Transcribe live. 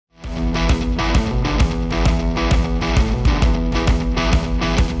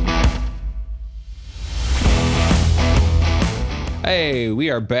Hey, we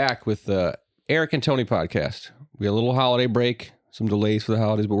are back with the Eric and Tony podcast. We had a little holiday break, some delays for the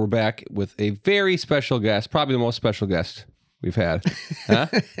holidays, but we're back with a very special guest, probably the most special guest we've had. Huh?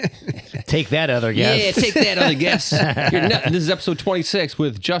 Take that, other guest. Yeah, take that, other guest. You're nothing. This is episode 26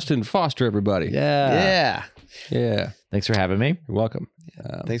 with Justin Foster, everybody. Yeah. Yeah. Thanks for having me. You're welcome.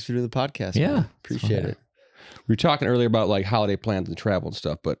 Thanks for doing the podcast. Yeah. Man. Appreciate it. We were talking earlier about like holiday plans and travel and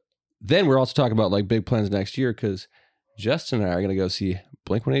stuff, but then we're also talking about like big plans next year because Justin and I are going to go see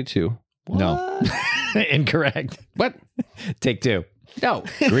Blink-182. No. Incorrect. What? Take two. No.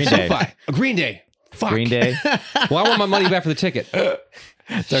 Green Day. SoFi. Green Day. Fuck. Green Day. Well, I want my money back for the ticket.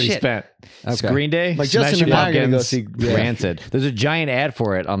 It's already Shit. spent. It's Okay. Green Day. Like Smashing Justin and I are gonna go Pumpkins, see- Rancid. There's a giant ad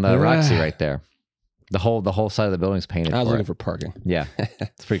for it on the Roxy right there. The whole side of the building's painted I was for looking it. for parking. Yeah.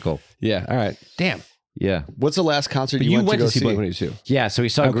 It's pretty cool. Yeah. All right. Damn. Yeah. What's the last concert But you you went to go see? Blink-182. Yeah. So we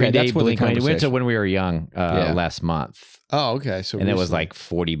saw Okay, Green Day, that's where the Blink-182. We went to conversation- when we were young Yeah. last month. Oh, okay. So And it was recently. like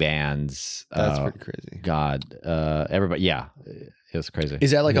 40 bands. That's pretty crazy. God. Everybody. Yeah. It was crazy.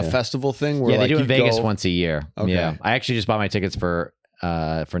 Is that like Yeah. a festival thing? Where Yeah, they like do in you Vegas go- once a year. Okay. Yeah, I actually just bought my tickets for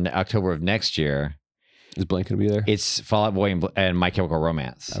October of next year. Is Blink going to be there? It's Fall Out Boy and My Chemical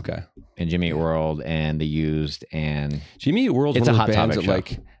Romance Okay. and Jimmy Eat World and The Used and Jimmy Eat World's It's one a of those Hot bands that Topic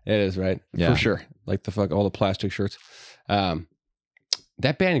show. like, it is, right? Yeah. For sure. Like the fuck, all the plastic shirts.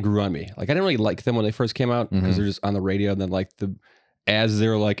 That band grew on me. Like I didn't really like them when they first came out because Mhm. they're just on the radio. And then like as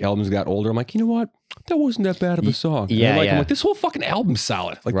their like albums got older, I'm like, you know what? That wasn't that bad of a song. And yeah, I'm yeah. like, this whole fucking album's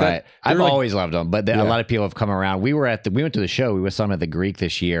solid. Like right. that. I've they're like- always loved them, but Yeah. a lot of people have come around. We went to the show. We saw them at the Greek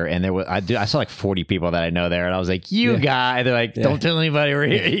this year, and there was I saw like 40 people that I know there, and I was like, you Yeah. guy. They're like, Yeah. don't tell anybody we're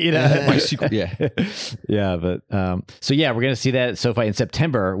here. You know. My secret. Yeah. Yeah, but so yeah, we're gonna see that at SoFi in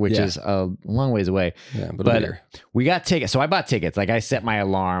September, which Yeah. is a long ways away. Yeah. But, But later. we got tickets. So I bought tickets. Like I set my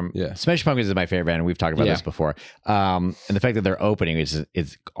alarm. Yeah. Smashing Pumpkins is my favorite band. And we've talked about Yeah. this before. And the fact that they're opening is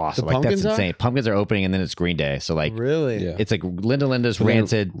awesome. The Like that's Pumpkins are? insane. Pumpkins are opening and then it's Green Day. So like Really? Yeah. it's like Linda Linda's, And then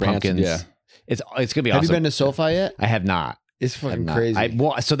Rancid, Pumpkins. yeah. It's gonna be Have awesome. you been to SoFi yet? I have not. It's I've fucking not. crazy.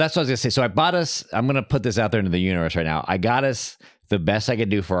 So that's what I was gonna say. So I bought us. I'm gonna put this out there into the universe right now. I got us the best I could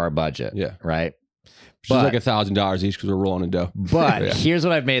do for our budget. Yeah. Right. Which is like $1,000 each because we're rolling in dough. But Yeah. here's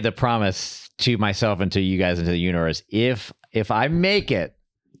what I've made the promise to myself and to you guys and to the universe. If I make it,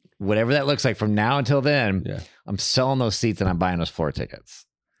 whatever that looks like from now until then, Yeah. I'm selling those seats and I'm buying those floor tickets.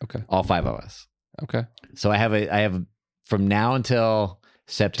 Okay. All 5 of us. Okay. So I have from now until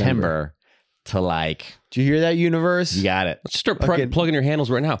September to like, Do you hear that, universe? you got it. Let's start Okay. plugging your handles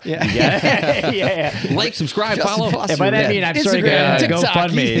right now. Yeah. Yeah. Like, subscribe, Justin follow. Foster. And by that I mean I'm starting Instagram, a TikTok,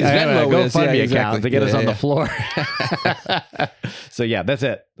 GoFundMe. his I have a Venmo is, yeah, GoFundMe exactly. account to get us Yeah, on the yeah. floor. So yeah, that's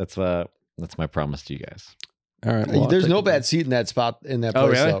it. That's my promise to you guys. All right. well, I'll There's take no it. bad seat in that spot in that Oh,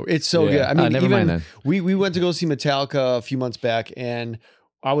 place really? though. It's so Yeah. good. I mean, never even mind then. we went to go see Metallica a few months back, and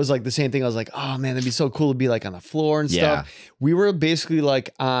I was like the same thing. I was like, oh man, that'd be so cool to be like on the floor and Yeah. stuff. We were basically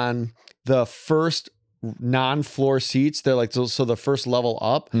like on the first non-floor seats. They're like so the first level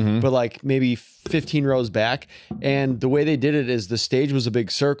up, Mhm. but like maybe 15 rows back. And the way they did it is the stage was a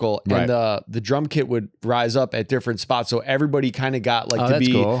big circle, Right. and the drum kit would rise up at different spots. So everybody kind of got like Oh, to that's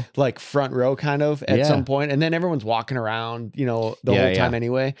be cool. like front row kind of at Yeah. some point. And then everyone's walking around, the Yeah, whole time yeah.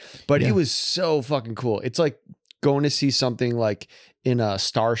 anyway. But Yeah. it was so fucking cool. It's like going to see something like in a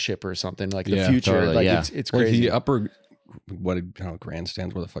Starship or something like the Yeah, future. totally, Like yeah. it's Like crazy. the upper, what I don't know,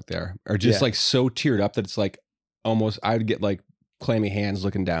 grandstands, where the fuck they are just Yeah. like so tiered up that it's like almost I would get like clammy hands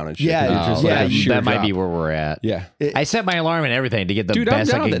looking down and shit. Yeah, It's it's just Oh, like yeah, a sheer that might drop. be where we're at. Yeah, I set my alarm and everything to get the dude, I'm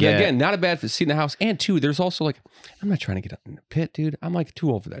best I down can with that. get. Again, not a bad seat in the house. And two, there's also like I'm not trying to get in the pit, dude. I'm like too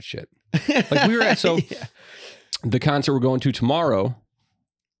old for that shit. Like we were at Yeah. the concert we're going to tomorrow.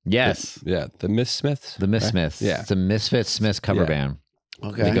 Yes. Yeah, the Miss Smiths. The Miss right? Smiths. Yeah. It's a Misfits Smiths cover Yeah. band.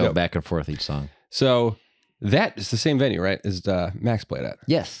 Okay. They go Yep. back and forth each song. So that is the same venue, right? As Max played at.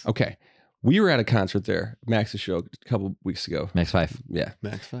 Yes. Okay, we were at a concert there, Max's show, a couple weeks ago. Max 5. Yeah.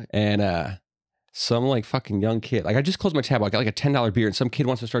 Max Fight. And some like fucking young kid, like I just closed my tab. I got like a $10 beer, and some kid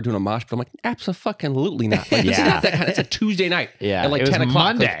wants to start doing a mosh, but I'm like, absolutely not. Like this is Yeah. not that kind. It's a Tuesday night. Yeah. At like it was 10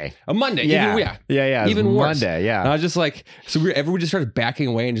 o'clock. Monday. A Monday. Yeah. Even, Yeah. It was Even worse. Monday. And I Yeah. was just like, so everyone just started backing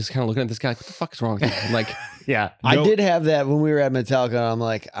away and just kind of looking at this guy like, what the fuck is wrong with you? I'm like, Yeah. I no- did have that when we were at Metallica. I'm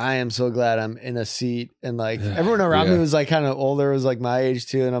like, I am so glad I'm in a seat. And like everyone around Yeah. me was like kind of older, was like my age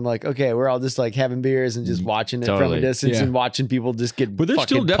too. And I'm like, okay, we're all just like having beers and just watching it from a Totally. distance Yeah. and watching people just get But there's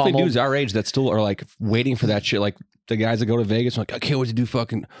still fucking definitely pummeled. dudes our age that still are are like waiting for that shit. Like the guys that go to Vegas are like, I can't wait to do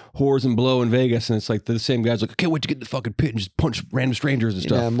fucking whores and blow in Vegas. And it's like the same guys like, I can't wait to get in the fucking pit and just punch random strangers and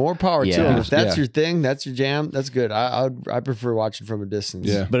stuff. Yeah, more power to Yeah. them. If that's Yeah. your thing, that's your jam. That's good. I prefer watching from a distance.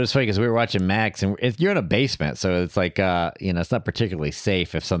 Yeah. But it's funny because we were watching Max, and you're in a basement, so it's like it's not particularly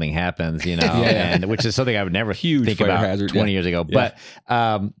safe if something happens, and which is something I would never Huge think fire about hazard, 20 yeah. years ago. Yeah.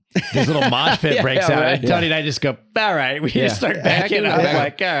 But this little mosh pit Yeah, breaks out, right. and Tony and I just go, all right, we just start backing up,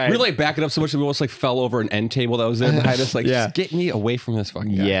 like, all right. We were like backing up so much that we almost like fell over an end table that was there behind us. Like, Yeah. just get me away from this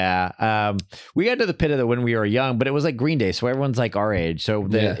fucking guy. Yeah. We got to the pit of it when we were young, but it was like Green Day. So everyone's like our age. So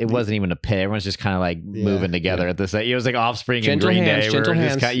it wasn't even a pit. Everyone's just kind of like moving together at this. It was like Offspring Gentle and Green hands, Day. We gentle were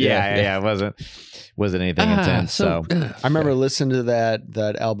just hands. kinda- yeah. It wasn't anything intense. So, I remember listening to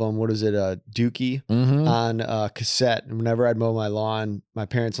that album. What is it? Dookie Mhm. on cassette. And whenever I'd mow my lawn, my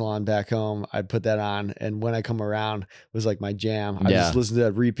parents' lawn back home, I'd put that on. And when I come around, it was like my jam. I just listen to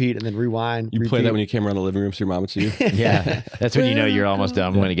that repeat and then rewind. You play that when you came around the living room so your mom would see you. yeah. That's when you know you're almost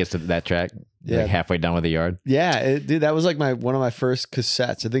done when it gets to that track. Yeah. Like halfway done with the yard. Yeah, dude, that was like one of my first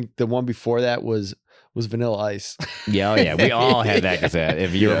cassettes. I think the one before that was Vanilla Ice. Yeah, oh yeah. We all had that cassette.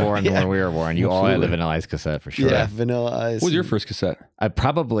 If you were born when we were born, you all had the Absolutely. Vanilla Ice cassette for sure. Yeah, Vanilla Ice. What was your first cassette?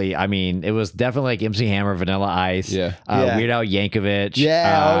 It was definitely like MC Hammer, Vanilla Ice, Yeah. Yeah. Weird Al Yankovic.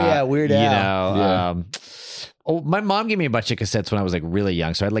 Yeah, Weird Al. My mom gave me a bunch of cassettes when I was like really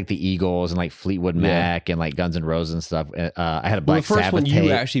young. So I had like the Eagles and like Fleetwood Mac and like Guns N' Roses and stuff. I had a Black the first Sabbath one you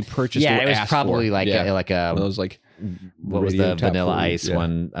tape. actually purchased. Yeah, or it was asked probably for. like yeah. a One of those like what was radio the top Vanilla 40, Ice yeah.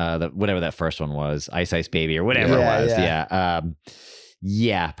 one? Whatever that first one was, Ice Ice Baby or whatever Yeah, it was. yeah.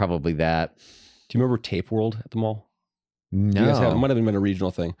 Yeah, probably that. Do you remember Tape World at the mall? No, You guys had, it might have been a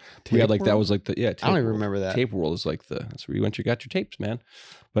regional thing. We had like that World? was like the Tape I don't even World. remember that. Tape World is like that's where you got your tapes, man.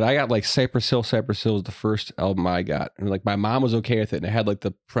 But I got like Cypress Hill. Cypress Hill was the first album I got, and like my mom was okay with it, and it had like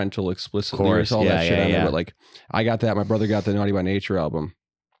the parental explicit lyrics, all that shit on there. But like I got that. My brother got the Naughty by Nature album,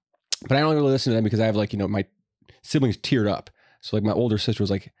 but I don't really listen to them because I have like my siblings tiered up. So like my older sister was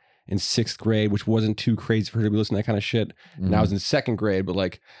like in 6th grade, which wasn't too crazy for her to be listening to that kind of shit. And I was in 2nd grade, but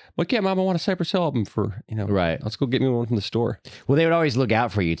like yeah, Mom, I want a Cypress Hill album for Right. Let's go get me one from the store. Well, they would always look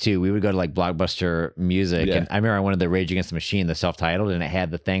out for you too. We would go to like Blockbuster Music, Yeah. and I remember I wanted the Rage Against the Machine, the self-titled, and it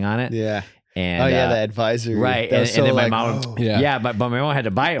had the thing on it. Yeah. And Oh yeah, the advisory. right. That And, was and so then my like, mom, oh. Yeah. but my mom had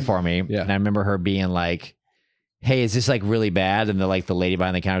to buy it for me. Yeah. And I remember her being like, "Hey, is this like really bad?" And the lady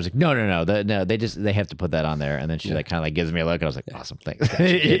behind the counter was like, "No, they have to put that on there." And then she like kind of like gives me a look, and I was like, "Awesome, thanks."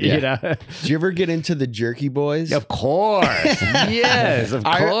 You know, Did you ever get into the Jerky Boys? of course, yes, of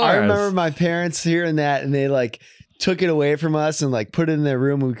course. I remember my parents hearing that, and they like took it away from us and like put it in their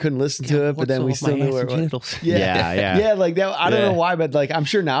room, and we couldn't listen to it. But then we still knew where it was. Yeah, like that. I don't know why, but like I'm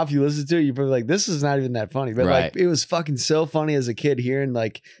sure now if you listen to it, you're probably like, this is not even that funny. But Right. like it was fucking so funny as a kid hearing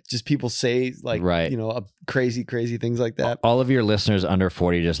like just people say like Right. crazy things like that. All of your listeners under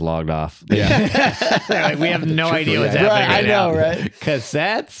 40 just logged off. Yeah. They're like, we have no idea what's Right, happening right I know, now. right?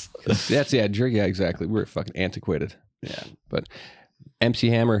 Cassettes? Jerky. Yeah, exactly. We're fucking antiquated. Yeah. But MC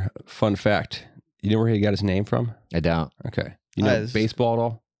Hammer, fun fact. You know where he got his name from? I don't. Okay. You know baseball at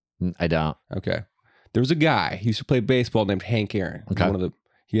all? I don't. Okay. There was a guy, he used to play baseball named Hank Aaron. Okay.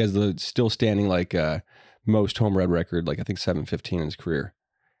 He has the still standing like most home run record, like I think 715 in his career.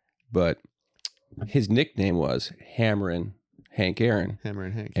 But his nickname was Hammerin' Hank Aaron. Hammer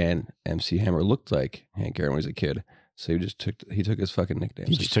and Hank. And MC Hammer looked like Hank Aaron when he was a kid. So he took his fucking nickname.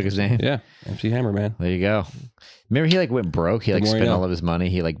 He just took his name? Yeah. MC Hammer, man. There you go. Remember he like went broke. He like The more you spent know. all of his money.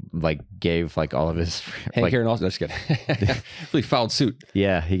 He like gave like all of his Hank like, Aaron also, just kidding. Really fouled suit.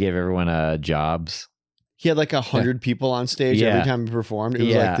 yeah, he gave everyone jobs. He had like 100 people on stage Yeah. every time he performed. It was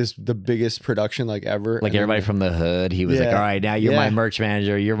Yeah. like the biggest production like ever. Like And everybody then- from the hood. He was like, Yeah. all right, now you're my Yeah. merch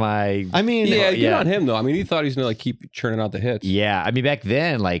manager. You're my I mean, Yeah, good yeah. on him though. I mean, he thought he was gonna like keep churning out the hits. Yeah, I mean back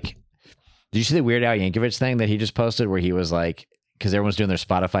then, like, did you see the Weird Al Yankovic thing that he just posted where he was like, because everyone's doing their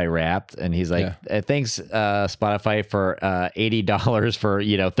Spotify Wrapped, and he's like, thanks Spotify for $80 for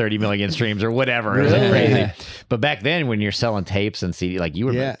 30 million streams or whatever. It was like Really? crazy. But back then, when you're selling tapes and CD, like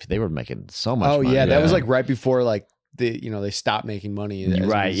they were making so much. oh money. yeah, that was Yeah. like right before like they stopped making money as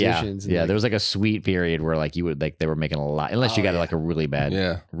Right, yeah, musicians. yeah. And, There was like a sweet period where like you would like they were making a lot, unless you got like a really bad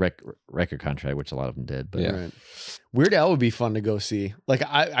Yeah. record contract, which a lot of them did. But Yeah. Right. Weird Al would be fun to go see. Like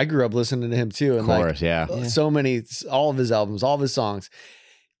I grew up listening to him too, and of course, yeah. so many, all of his albums, all of his songs.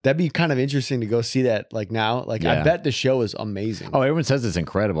 That'd be kind of interesting to go see that like now. Like I bet the show is amazing. Oh, everyone says it's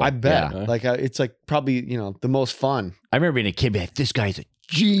incredible. I bet. Yeah. Like it's like probably, the most fun. I remember being a kid, like, this guy's a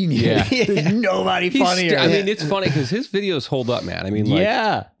genius. Yeah. There's nobody funnier. I mean, it's funny because his videos hold up, man. I mean,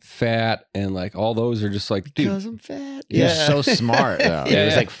 like fat and like all those are just like, dude. Because I'm fat. He was so smart though. It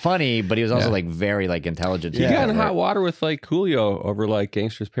was like funny, but he was also like very like intelligent. He got in hot water with like Coolio over like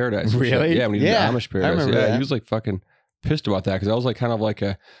Gangster's Paradise. Really? Yeah, when he did Amish Paradise. Yeah, he was like fucking pissed about that because that was like kind of like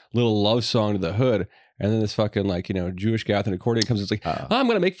a little love song to the hood, and then this fucking like Jewish guy with an accordion comes and it's like I'm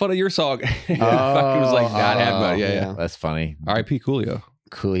gonna make fun of your song. Fucking was like not having it. Yeah, that's funny. R.I.P.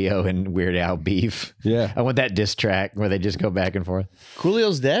 Coolio and Weird Al beef. Yeah, I want that diss track where they just go back and forth.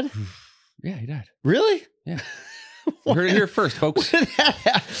 Coolio's dead. Yeah, he died. Really? Yeah. You heard it here first, folks. We've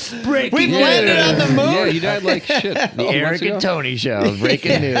landed on the moon. Yeah, you died like shit. The Eric and Tony show.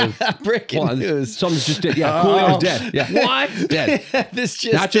 Breaking news. Breaking news. Something's just dead. Yeah, Coolio's dead. Yeah. What? Dead.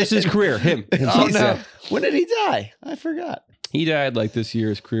 Not just his career. Him. Oh no. When did he die? I forgot. He died like this year.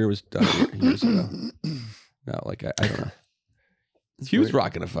 His career was done years ago. No, like I don't know. He was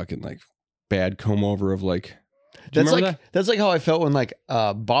rocking a fucking like bad comb over of like. That's like how I felt when like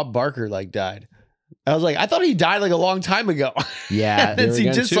Bob Barker like died. I was like, I thought he died like a long time ago. Yeah. And he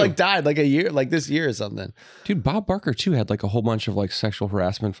just like died like a year, like this year or something. Dude, Bob Barker too had like a whole bunch of like sexual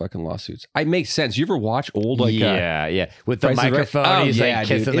harassment fucking lawsuits. It makes sense. You ever watch old like with the microphone, he's like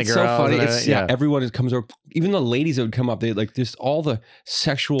kissing the girl. So funny. Everyone comes over, even the ladies that would come up, they like just all the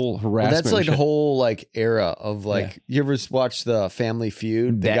sexual harassment. That's like the whole like era of like you ever watch the Family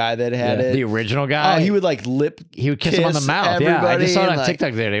Feud? The guy that had it, the original guy. Oh, he would like he would kiss him on the mouth. Yeah, I just saw it on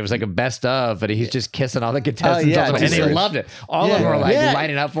TikTok there. It was like a best of, but he's just kissing all the contestants, and they loved it. All of them were like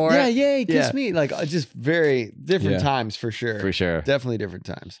lining up for it. Yeah, kiss me. Like just very different times for sure. For sure, definitely different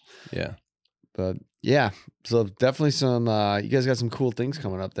times. Yeah, but yeah, so definitely some. You guys got some cool things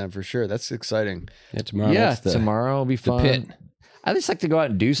coming up then for sure. That's exciting. Yeah, tomorrow. Yeah, tomorrow will be fun. The Pit. I just like to go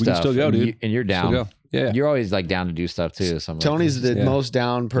out and do stuff. We can still go, dude. And you're down. Still go. Yeah, you're always like down to do stuff too. Tony's the most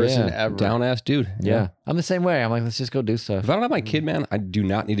down person ever. Down ass dude. Yeah, I'm the same way. I'm like, let's just go do stuff. If I don't have my kid, man, I do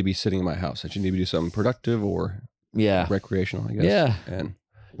not need to be sitting in my house. I should need to do something productive or recreational, I guess. Yeah,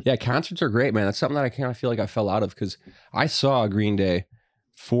 and concerts are great, man. That's something that I kind of feel like I fell out of because I saw Green Day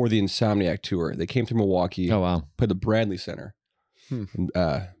for the Insomniac tour. They came through Milwaukee. Oh wow! Played the Bradley Center. And,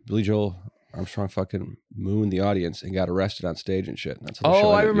 Billy Joel Armstrong fucking mooned the audience and got arrested on stage and shit. And that's how the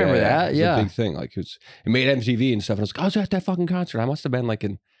show I remember that. Yeah, a big thing. Like it made MTV and stuff. And I was like, I was at that fucking concert. I must have been like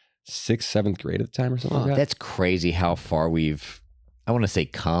in 6th, 7th grade at the time or something like that. That's crazy how far we've, I want to say,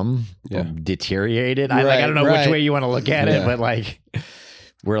 come or deteriated. I don't know which way you want to look at it, but like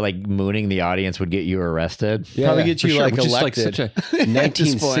where like mooning the audience would get you arrested. Probably get you like elected. Which is like such a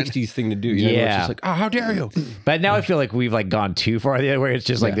 1960s thing to do. You know? It's just like, oh, how dare you? But now I feel like we've like gone too far the other way. It's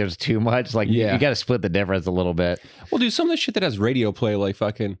just like there's too much. Like you got to split the difference a little bit. Well, dude, some of the shit that has radio play, like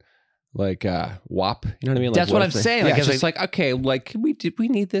fucking like WAP, you know what I mean? Like, that's what I'm saying. Like, it's just like, okay, like we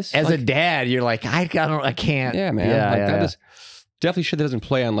need this. As like, a dad, you're like, I can't. Yeah, man. That is definitely shit that doesn't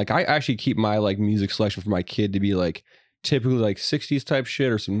play on. Like I actually keep my like music selection for my kid to be like typically like 60s type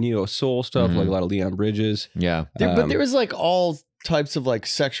shit or some neo soul stuff, like a lot of Leon Bridges. Yeah. But there was like all types of like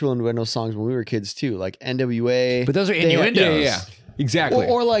sexual innuendo songs when we were kids too, like NWA. But those are innuendos. Yeah. Exactly.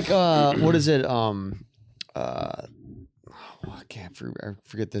 Or like what is it? I can't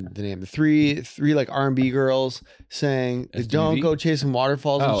forget the name. The three like R&B girls saying don't go chasing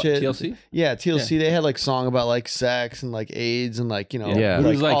waterfalls and shit. TLC? Yeah, TLC. They had like song about like sex and like AIDS and like, like, it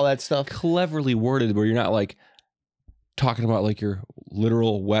was like all that stuff. Cleverly worded where you're not like talking about like your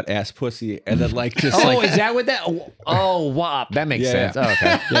literal wet ass pussy and then like just is that what that wow, that makes sense. Oh,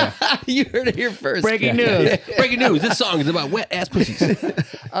 okay. Yeah. You heard it here first. Breaking news. Breaking news. This song is about wet ass pussies.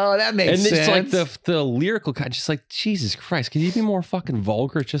 Oh, that makes sense. And it's like the lyrical kind, just like, Jesus Christ, can you be more fucking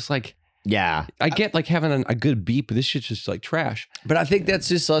vulgar? It's just like, I get like having a good beat, but this shit's just like trash. But I think that's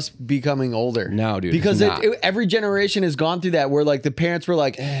just us becoming older now, dude. Because every generation has gone through that where like the parents were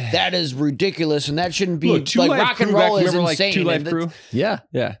like, that is ridiculous and that shouldn't be like rock and roll is insane. Like 2 Live Crew? Yeah.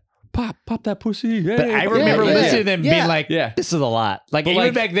 Pop that pussy. But I remember listening to them being like, this is a lot. Like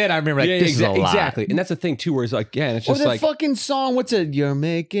even back then, I remember like, this is a lot. Exactly. And that's the thing too, where it's like, again, it's just or the like fucking song, what's it? You're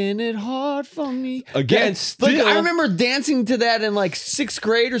making it hard for me. Again, like I remember dancing to that in like 6th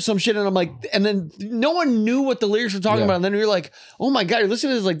grade or some shit. And I'm like, and then no one knew what the lyrics were talking about. And then you're like, oh my God, you're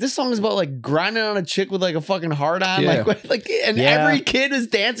listening to this. Like this song is about like grinding on a chick with like a fucking hard on. Every kid is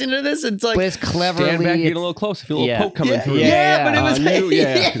dancing to this. It's like, but it's cleverly. Stand back, get a little close. Feel a little poke coming through. But it was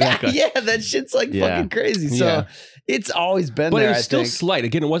that shit's like fucking crazy. So It's always been but there. But it was still slight.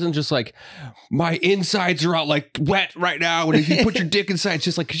 Again, it wasn't just like my insides are out like wet right now. And if you put your dick inside, it's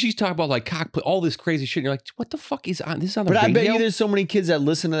just like, because she's talking about like cockplay, all this crazy shit. And you're like, what the fuck is on this? On the radio? I bet you there's so many kids that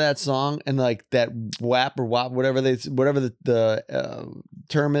listen to that song and like that WAP or WAP, whatever the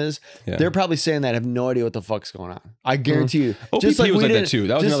term is. Yeah. They're probably saying that, have no idea what the fuck's going on. I guarantee you. OPP just like was like that too.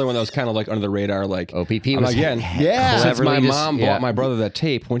 That was another one that was kind of like under the radar. Like OPP was again. Yeah. Since my mom bought my brother that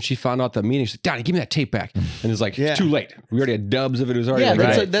tape, when she found out the meeting, she's like, Donnie, give me that tape back. And it's like, it's too late. We already had dubs of it. It was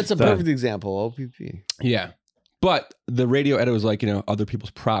already that's a perfect example. OPP. Yeah. But the radio edit was like, other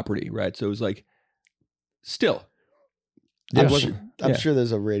people's property, right? So it was like, still. I'm sure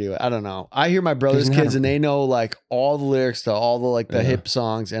there's a radio. I don't know. I hear my brother's kids and they know like all the lyrics to all the like the hip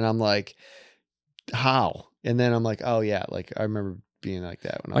songs. And I'm like, how? And then I'm like, oh yeah. Like I remember being like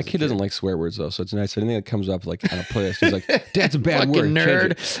that when I was my kid doesn't like swear words though. So it's nice. Anything that comes up like on a playlist, he's like, that's a bad word.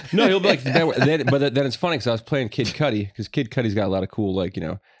 Nerd. No, he'll be like, bad word. But then it's funny because I was playing Kid Cudi because Kid Cudi's got a lot of cool, like,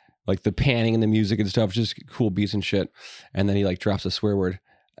 like the panning and the music and stuff, just cool beats and shit. And then he like drops a swear word.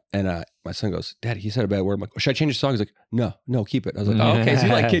 And my son goes, Daddy, he said a bad word. I'm like, should I change the song? He's like, no, keep it. I was like, oh, okay. So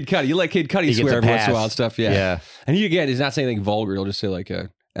you like Kid Cudi. You like Kid Cudi swear every once in a while and stuff. Yeah. And he, again, he's not saying anything vulgar. He'll just say like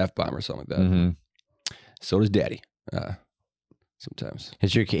a F-bomb or something like that. Mm-hmm. So does Daddy. Sometimes.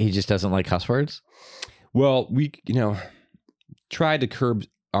 Is your kid, he just doesn't like cuss words? Well, we, tried to curb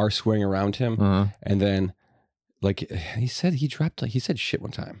our swearing around him. And then like he said shit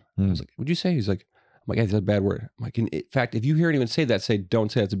one time. I was like, what'd you say? He's like, I'm like, yeah, that's a bad word. I'm like, in fact, if you hear anyone say that,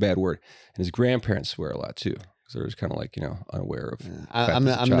 don't say that's a bad word. And his grandparents swear a lot too. So they're just kind of like, unaware of. I'm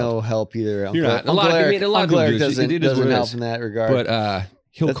no help either. You're not. A lot of people doesn't help in that regard. But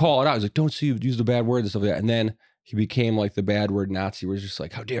he'll call it out. He's like, don't use the bad word and stuff like that. And then he became like the bad word Nazi, where he's just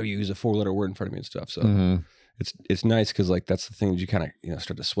like, how dare you use a 4-letter word in front of me and stuff. So it's nice because like that's the thing that you kind of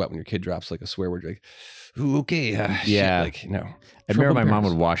start to sweat when your kid drops like a swear word. You're like, ooh, okay, yeah, shit, like I remember my mom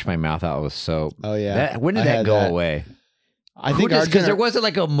would wash my mouth out with soap. Oh yeah, when did that go away? I think because there wasn't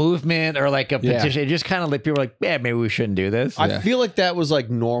like a movement or like a petition. It just kind of like people were like, yeah, maybe we shouldn't do this. I feel like that was like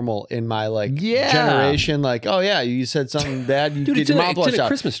normal in my generation. Like, oh yeah, you said something bad, you get your mouth washed out. It's a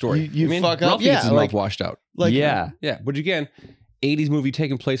Christmas story. You fuck up, Ralphie gets his mouth washed out. Like, yeah. But again, 80s movie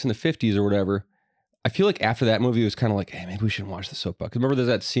taking place in the 50s or whatever. I feel like after that movie, it was kind of like, hey, maybe we shouldn't watch the soap opera. Remember there's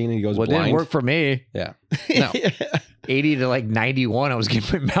that scene and he goes blind? It didn't work for me. Yeah. No. 80 to like 91, I was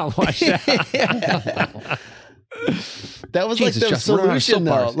getting my mouth washed out. That was like the solution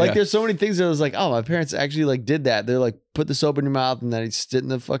though. Like there's so many things that was like, oh, my parents actually like did that. They're like, put the soap in your mouth and then he'd sit in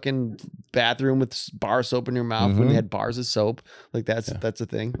the fucking bathroom with bar soap in your mouth when they had bars of soap. Like that's a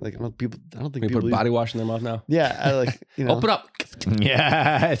thing. Like I don't think people put body wash in their mouth now. Yeah, I like open up.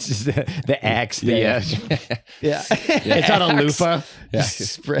 Yeah, it's just the axe. Yeah. It's on a loofah. Yeah,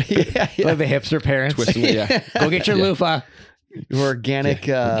 spray. Yeah. Like the hipster parents. Twisting it. Yeah, go get your loofah. Organic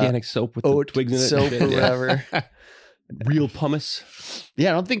soap with the twigs in it. Soap or whatever. Real pumice. Yeah,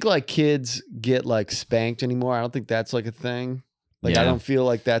 I don't think like kids get like spanked anymore. I don't think that's like a thing. Like I don't feel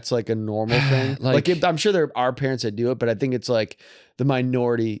like that's like a normal thing. like I'm sure there are parents that do it, but I think it's like the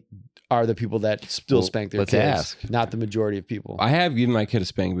minority are the people that still spank their kids, not the majority of people. I have given my kid a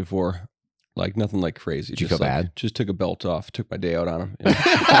spank before. Like nothing like crazy. Did you feel bad? Just took a belt off. Took my day out on him. I'm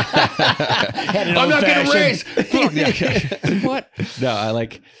not going to raise. What? No, I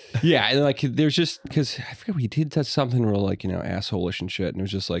like. Yeah, and like there's just because I forget we did something real like asshole-ish and shit, and it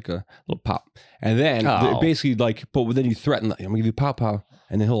was just like a little pop, and then basically like, but then you threaten, like, I'm gonna give you pow pow,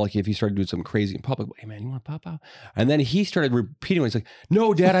 and then he'll like if he started doing something crazy in public, hey man, you want a pow pow? And then he started repeating it. He's like,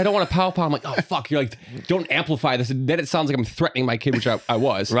 no, Dad, I don't want a pow pow. I'm like, oh fuck, you're like, don't amplify this. And then it sounds like I'm threatening my kid, which I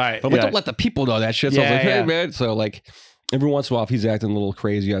was. Right. But I'm like, don't let the people know that shit. So I was like, hey man, so like. Every once in a while, if he's acting a little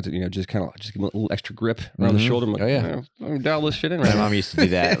crazy, you have to, just kind of give him a little extra grip around the shoulder. I'm like, I'm dial this shit in. My mom used to do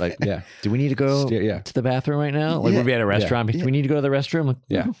that. Like, do we need to go to the bathroom right now? Like, we'll be at a restaurant. Do we need to go to the restroom? Like,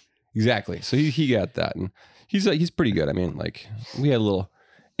 yeah, exactly. So he got that, and he's pretty good. I mean, like we had a little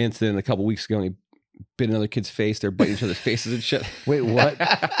incident a couple weeks ago, and he bit another kid's face. They're biting each other's faces and shit. Wait, what?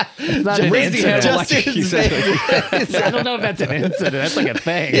 It's not an incident. I don't know if that's an incident. That's like a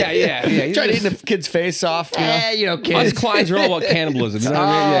thing. Yeah. He's trying to eat the kid's face off. Kids. Us clients are all about cannibalism. You know what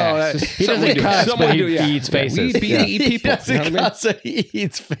I mean? Yeah. He doesn't cuss, but he eats faces. We eat people. He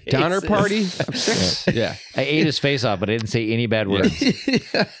eats faces. Downer party of 6. Yeah. I ate his face off, but I didn't say any bad words.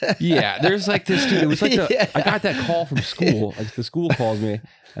 Yeah. There's like this dude. It was like I got that call from school. Like the school calls me.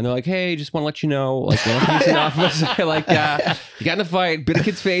 And they're like, hey, just want to let you know, like, in office, like, you got in a fight, bit a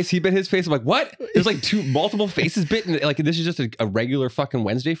kid's face, he bit his face. I'm like, what? There's like multiple faces bitten. Like, this is just a regular fucking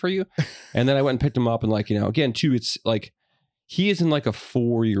Wednesday for you. And then I went and picked him up and like, again, too, it's like, he is in like a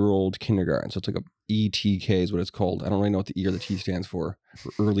 4-year-old kindergarten. So it's like a ETK is what it's called. I don't really know what the E or the T stands for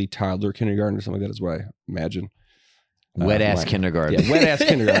early toddler kindergarten or something like that is what I imagine. Wet ass kindergarten. Yeah, wet ass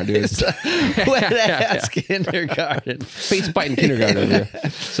kindergarten, dude. Wet ass kindergarten. Face biting kindergarten over here.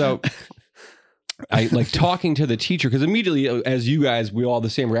 So I like talking to the teacher because immediately, as you guys, we all have the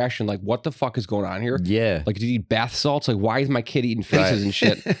same reaction. Like, what the fuck is going on here? Yeah. Like, did he eat bath salts? Like, why is my kid eating faces and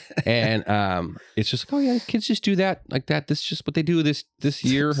shit? And it's just like, oh yeah, kids just do that like that. This is just what they do this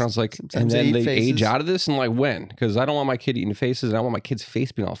year. And I was like, sometimes and then they age out of this and like when? Because I don't want my kid eating faces and I don't want my kid's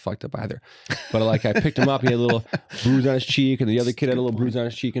face being all fucked up either. But like, I picked him up. He had a little bruise on his cheek, and the other kid had a little bruise on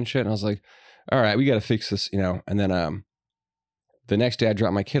his cheek and shit. And I was like, all right, we got to fix this, you know. And then the next day I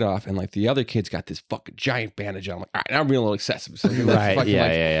dropped my kid off and like the other kid's got this fucking giant bandage on. I'm like, all right, now I'm being a little excessive. So right.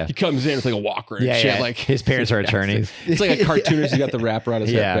 Yeah. He comes in, it's like a walker and shit. Yeah. Like his parents are attorneys. It's like a cartoonist. He's got the wrap around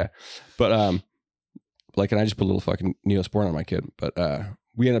his head. But like, and I just put a little fucking Neosporin on my kid. But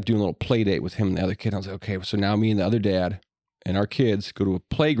we ended up doing a little play date with him and the other kid. I was like, okay, so now me and the other dad and our kids go to a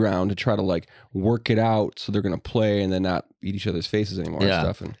playground to try to like work it out so they're gonna play and then not eat each other's faces anymore and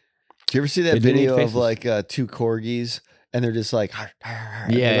stuff. And do you ever see that video of like 2 corgis? And they're just like,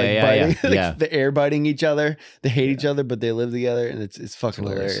 biting, the air biting each other. They hate each other, but they live together, and it's fucking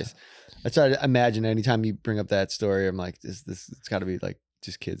hilarious. I try to imagine anytime you bring up that story, I'm like, this it's got to be like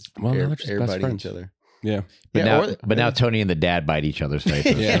just kids air biting friends. Each other. Yeah, but now Tony and the dad bite each other's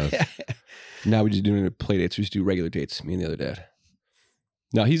faces. Yeah. Now we just doing play dates. We just do regular dates. Me and the other dad.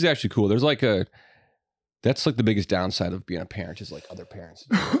 No, he's actually cool. There's like that's like the biggest downside of being a parent is like other parents.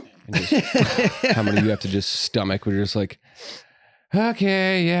 And just how many you have to just stomach when you're just like,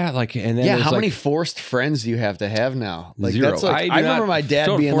 okay, yeah, like, and then how many forced friends do you have to have now? Like 0. That's like I remember my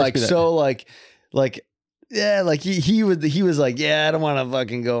dad being like so like he was like, yeah, I don't want to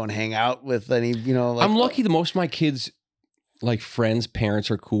fucking go and hang out with any, you know. Like, I'm lucky that most of my kids, like friends,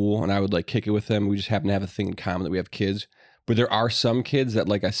 parents are cool, and I would like kick it with them. We just happen to have a thing in common that we have kids. But there are some kids that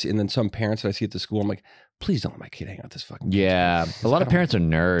like I see, and then some parents that I see at the school, I'm like, please don't let my kid hang out with this fucking kid. Yeah. A lot of parents are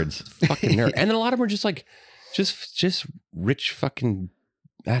nerds. Fucking nerd. And then a lot of them are just like, just rich fucking,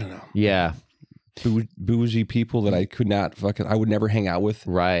 I don't know. Yeah. Bougie people that I could not fucking, I would never hang out with.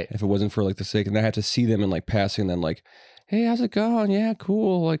 Right. If it wasn't for like the sake, and I had to see them in like passing, and then like, hey, how's it going? Yeah,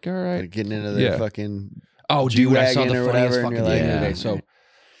 cool. Like, all right. Getting into their fucking. Oh, dude, I saw the funniest whatever, fucking thing today. So,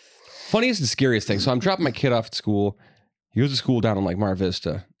 funniest and scariest thing. So I'm dropping my kid off at school. He goes to school down in like Mar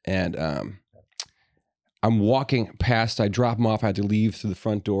Vista, and I'm walking past. I drop him off. I had to leave through the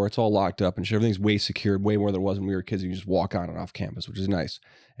front door. It's all locked up and shit. Everything's way secured, way more than it was when we were kids. You just walk on and off campus, which is nice.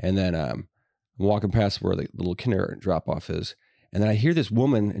 And then I'm walking past where the little kindergarten drop off is, and then I hear this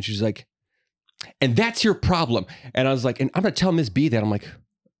woman, and she's like, "And that's your problem." And I was like, "And I'm gonna tell Miss B that." I'm like,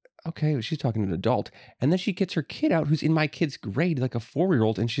 okay, she's talking to an adult. And then she gets her kid out who's in my kid's grade, like a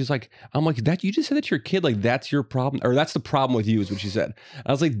 4-year-old. And she's like, I'm like, that you just said that's your kid? Like, that's your problem? Or that's the problem with you is what she said.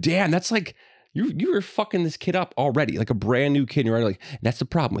 I was like, damn, that's like, you were fucking this kid up already. Like a brand new kid. And you're already like, that's the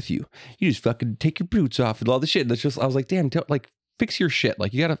problem with you. You just fucking take your boots off and all the shit. That's just, I was like, damn, like, fix your shit.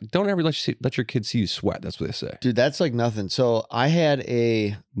 Like, you gotta, don't ever let your kids see you sweat. That's what they say. Dude, that's like nothing. So I had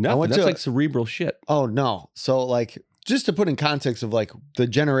that's like cerebral shit. Oh, no. So like, just to put in context of like the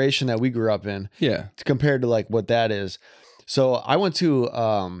generation that we grew up in, compared to like what that is. So I went to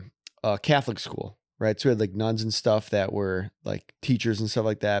a Catholic school, right? So we had like nuns and stuff that were like teachers and stuff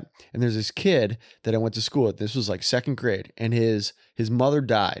like that. And there's this kid that I went to school with. This was like 2nd grade, and his mother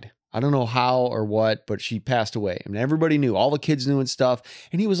died. I don't know how or what, but she passed away. I mean, everybody knew, all the kids knew and stuff.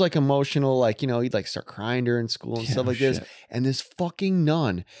 And he was like emotional, like, you know, he'd like start crying during school and stuff like this. And this fucking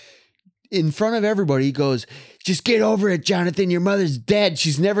nun, in front of everybody, he goes, just get over it, Jonathan. Your mother's dead.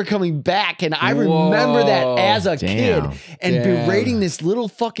 She's never coming back. And I remember that as a kid and berating this little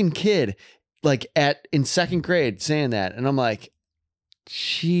fucking kid like in 2nd grade saying that. And I'm like,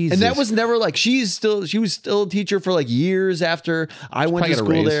 Jesus. And that was never like, she was still a teacher for like years after I went to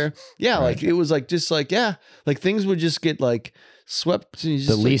school there. Yeah. Right. Like it was like, just like, like things would just get like swept.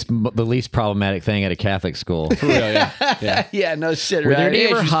 The least problematic thing at a Catholic school. For real, yeah. Yeah, no shit. Were there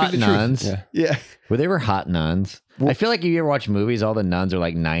ever hot nuns? Yeah. Were they ever hot nuns? Well, I feel like if you ever watch movies, all the nuns are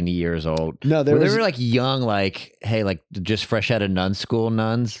like 90 years old. No, they were like young, like, hey, like just fresh out of nun school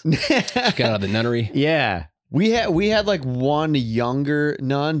nuns. Just got out of the nunnery. Yeah. We had like one younger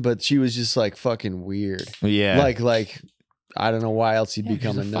nun, but she was just like fucking weird. Yeah. Like I don't know why else you'd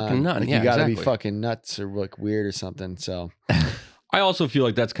become a nun. Fucking nun. Like, you got to be fucking nuts or like weird or something. So I also feel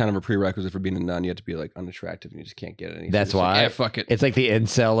like that's kind of a prerequisite for being a nun. You have to be like unattractive and you just can't get it. That's why. Like, yeah, fuck it. It's like the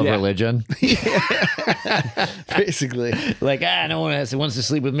incel of religion. Basically. Like, no one wants to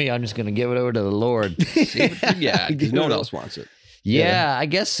sleep with me. I'm just going to give it over to the Lord. Yeah, because no one else wants it. Yeah, I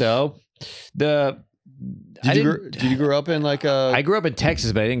guess so. Did you grow up in like a... I grew up in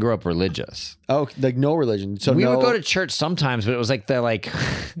Texas, but I didn't grow up religious. Oh, like no religion. So we would go to church sometimes, but it was like it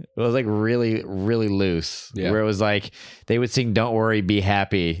was like really, really loose. Yeah. Where it was like they would sing "Don't Worry, Be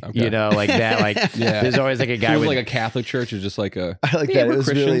Happy," you know, like that. Like there's always like a guy with like a Catholic church is just like a. I like that. It was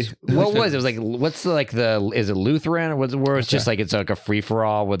Christians. Really. What was it? Was like what's is it Lutheran or where it's just like it's like a free for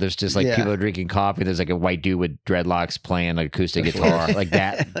all where there's just like people are drinking coffee. There's like a white dude with dreadlocks playing an acoustic guitar, like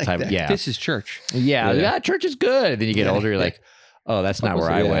that type. Like that. This is church. Yeah, church is good. Then you get older, you're like. Oh, that's not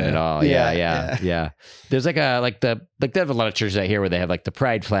where I went at all. Yeah. There's like they have a lot of churches out here where they have like the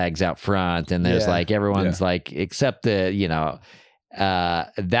pride flags out front, and there's like everyone's like except the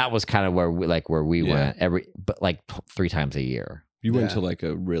that was kind of where we went but like 3 times a year. You went to like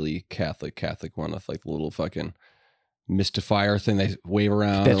a really Catholic one with like the little fucking mystifier thing they wave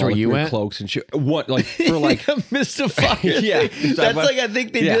around. That's where you went? Cloaks and shit. What, like for like mystifier? Yeah, that's like I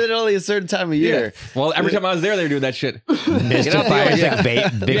think they do it only a certain time of year. Well, every time I was there, they were doing that shit. Mystifier, like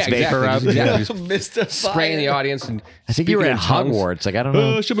Vicks vapor rub. Mystifier, spraying the audience. And I think you were at Hogwarts. Like I don't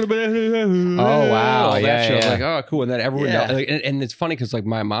know. Oh wow, yeah. I was like, oh cool. And then everyone, and it's funny because like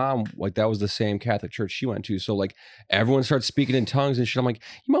my mom, like that was the same Catholic church she went to. So like everyone starts speaking in tongues and shit. I'm like,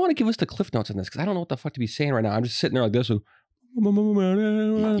 you might want to give us the cliff notes on this because I don't know what the fuck to be saying right now. I'm just sitting there like this. So,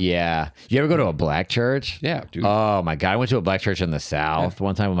 yeah. You ever go to a black church? Yeah, dude. Oh my God. I went to a black church in the South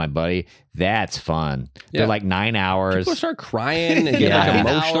one time with my buddy. That's fun. They're like 9 hours. People start crying and get like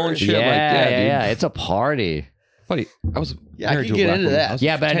emotional and shit. Yeah. It's a party. Buddy, I can get into that.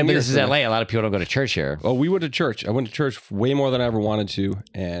 Yeah, but this is LA. A lot of people don't go to church here. Oh, we went to church. I went to church way more than I ever wanted to.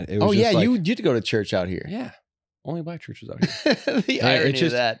 And it was you did go to church out here. Yeah. Only black churches out here. The irony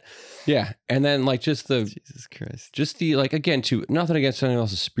of that. Yeah. And then like just the Jesus Christ. Just the like again too, nothing against anyone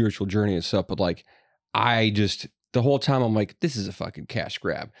else's spiritual journey and stuff, but like the whole time I'm like, this is a fucking cash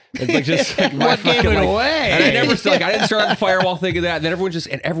grab. It's like just like what gave it away? And I never I didn't start on the firewall thinking that. And then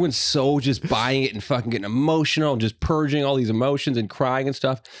everyone's so just buying it and fucking getting emotional and just purging all these emotions and crying and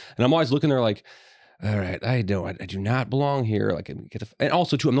stuff. And I'm always looking there like, all right, I do not belong here. Like, and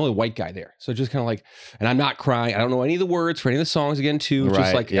also too, I'm the only white guy there, so just kind of like, and I'm not crying. I don't know any of the words for any of the songs again. Too, right.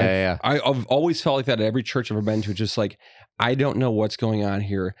 Just like, I've always felt like that at every church I've ever been to. Just like, I don't know what's going on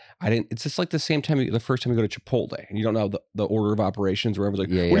here. It's just like the same time, the first time you go to Chipotle and you don't know the order of operations. Where everyone's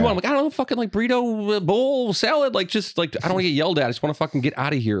like, what do you want? I'm like, I don't know, fucking like burrito, bowl, salad. Like, just like, I don't want to get yelled at. I just want to fucking get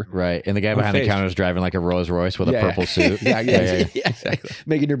out of here. Right. And the guy behind the counter is driving like a Rolls Royce with a purple suit. Yeah, exactly.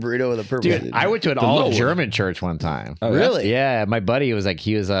 Making your burrito with a purple suit. Dude, I went to an all German church one time. Oh, really? Yeah. My buddy was like,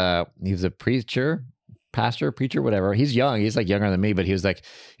 he was a preacher. Pastor, preacher, whatever. He's young. He's like younger than me, but he was like,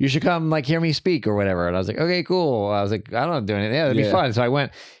 you should come like hear me speak or whatever. And I was like, okay, cool. I was like, I don't know do anything. Yeah, that'd be fun. So I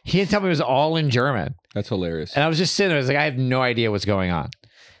went. He didn't tell me it was all in German. That's hilarious. And I was just sitting there. I was like, I have no idea what's going on.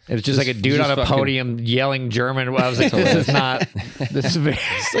 It was just like a dude on a podium yelling German. I was like, this is not. This is very.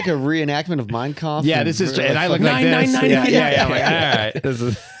 It's like a reenactment of Mein Kampf. Yeah, this is. And I look like this. Yeah. I'm like, all right. This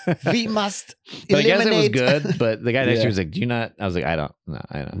is. We must eliminate. But I guess it was good. But the guy next to me was like, do you not? I was like, I don't. No,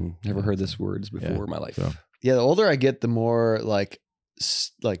 I don't. Never heard this words before in my life. So. Yeah, the older I get, the more like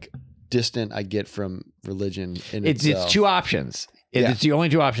distant I get from religion. It's 2 options. It's the only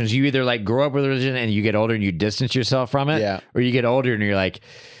 2 options. You either like grow up with religion and you get older and you distance yourself from it, or you get older and you're like,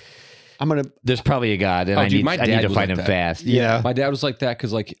 there's probably a God and I need to fight him fast. Yeah. My dad was like that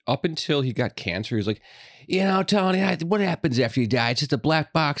because like up until he got cancer, he was like, you know, Tony, what happens after you die? It's just a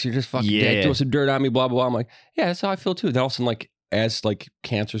black box. You're just fucking dead. Throw some dirt on me, blah, blah, blah. I'm like, yeah, that's how I feel too. Then all of a sudden, like, as like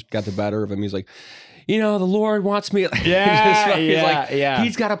cancer got the better of him, he's like, you know, the Lord wants me. He's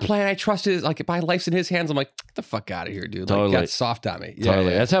got a plan. I trust it. Like, my life's in his hands. I'm like, get the fuck out of here, dude. Like, got soft on me.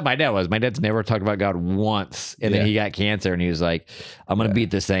 Totally. That's how my dad was. My dad's never talked about God once. And then he got cancer and he was like, I'm going to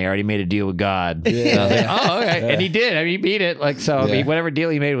beat this thing. I already made a deal with God. And I was like, oh, okay. Yeah. And he did. I mean, he beat it. Like, so, I mean, whatever deal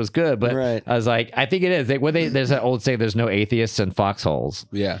he made was good. But I was like, I think it is. There's that old saying, there's no atheists in foxholes.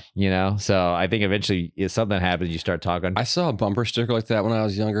 Yeah. You know? So I think eventually if something happens, you start talking. I saw a bumper sticker like that when I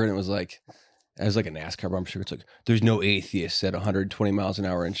was younger and it was like, a NASCAR bumper sticker. It's like, there's no atheists at 120 miles an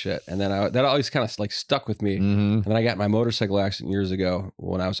hour and shit. And then that always kind of like stuck with me. Mm-hmm. And then I got in my motorcycle accident years ago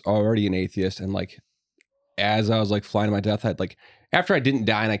when I was already an atheist. And like, as I was like flying to my death, I'd like, after I didn't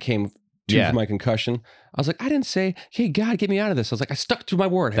die and I came to from my concussion, I was like, I didn't say, hey, God, get me out of this. I was like, I stuck to my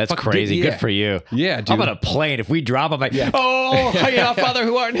word. That's crazy. Good for you. Yeah, dude. I'm on a plane. If we drop, I'm like, oh, Father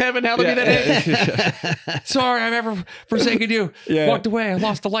who art in heaven, hallowed be thy name. Sorry, I've ever forsaken you. Walked away. I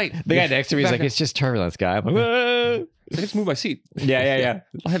lost the light. The guy next to me is like, it's just turbulence, guy. I'm like, whoa. I just move my seat. Yeah.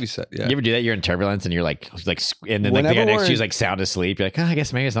 Heavy set. Yeah. You ever do that? You're in turbulence and you're like, and then like the guy next to you is like sound asleep. You're like, I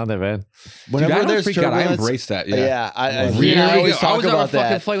guess maybe it's not that bad. Whenever there's turbulence, I embrace that. I always talk about that. I was on a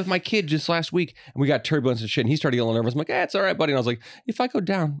fucking flight with my kid just last week, and we got turbulence and shit. And he started yelling nervous. I'm like, it's all right, buddy. And I was like, if I go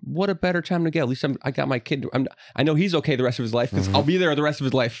down, what a better time to get. At least I got my kid. I know he's okay the rest of his life because I'll be there the rest of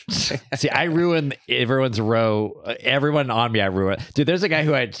his life. See, I ruin everyone's row. Everyone on me, I ruin. Dude, there's a guy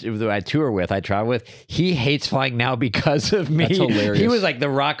who I tour with, I travel with. He hates flying now because of me. That's hilarious. He was like the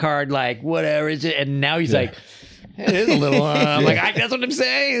rock hard, like whatever is it, and now he's like, it is a little. I'm like, that's what I'm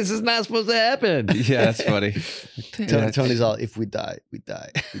saying. This is not supposed to happen. Yeah, that's funny. Tony's all, if we die, we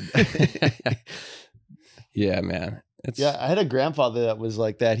die. Yeah, man. I had a grandfather that was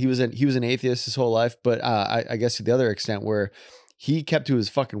like that. He was an atheist his whole life, but I guess to the other extent where he kept to his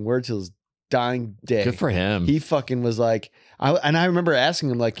fucking word till his dying day. Good for him. He fucking was like, I remember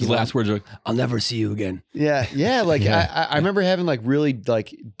asking him like, his last words were like, I'll never see you again. Yeah. Like I remember having like really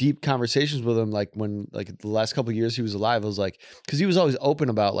like deep conversations with him. Like when like the last couple of years he was alive, I was like, because he was always open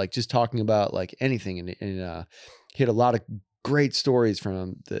about like just talking about like anything, and he had a lot of great stories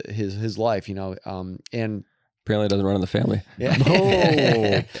from his life, and apparently it doesn't run in the family. Yeah.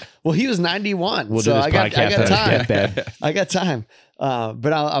 Oh. Well, he was 91, so I got time. I got time.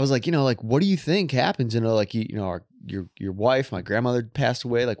 But I was like, like, what do you think happens? Like, your wife, my grandmother passed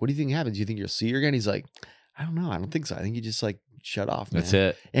away. Like, what do you think happens? You think you'll see her again? He's like, I don't know. I don't think so. I think you just like shut off, man. That's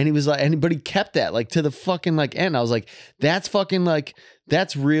it. And he was like, but he kept that like to the fucking like end. I was like, that's fucking like,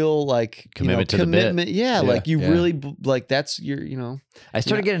 that's real like commitment to the bit. Yeah. Like you really like, that's your, I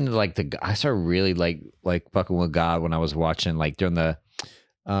started getting into like I started really like fucking with God when I was watching like during the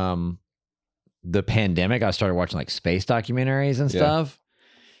pandemic. I started watching like space documentaries and stuff.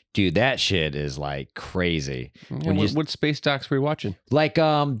 Dude, that shit is like crazy. Yeah, what space docs were you watching? Like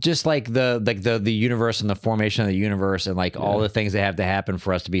just like the universe and the formation of the universe and like all the things that have to happen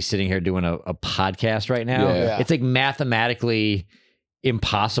for us to be sitting here doing a podcast right now. Yeah. It's like mathematically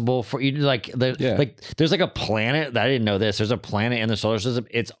impossible for you to like there's like a planet that I didn't know this. There's a planet in the solar system.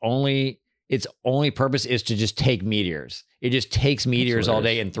 Its only purpose is to just take meteors. It just takes meteors all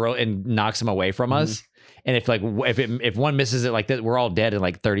day and knocks them away from us. And if one misses it like that, we're all dead in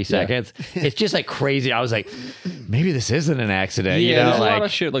like 30 seconds. It's just like crazy. I was like, maybe this isn't an accident. Yeah, there's a lot of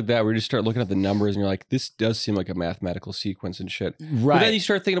shit like that where you just start looking at the numbers and you're like, this does seem like a mathematical sequence and shit. Right. But then you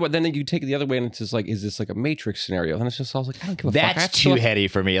start thinking about, then you take it the other way and it's just like, is this like a Matrix scenario? And it's just, I was like, I don't give a fuck. That's too heady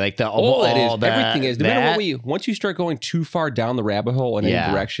for me. Like everything is. No matter what once you start going too far down the rabbit hole in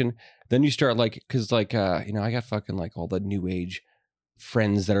any direction, then you start like, because like, I got fucking like all the new age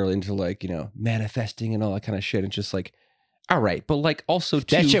friends that are into like, manifesting and all that kind of shit. It's just like, all right, but like also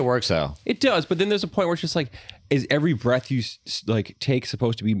too, that shit works though. It does, but then there's a point where it's just like, is every breath you like take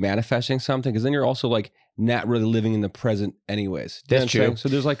supposed to be manifesting something? Because then you're also like not really living in the present anyways. That's true. So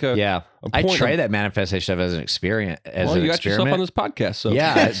there's like I try that manifestation stuff as an experience. You got yourself on this podcast, so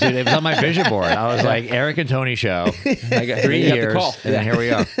yeah, dude, it was on my vision board. I was like, Eric and Tony show. I got 3 years, and then here we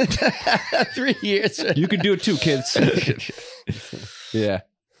go. 3 years. You can do it too, kids. Yeah.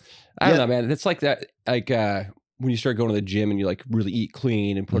 I don't know, man. It's like that, like when you start going to the gym and you like really eat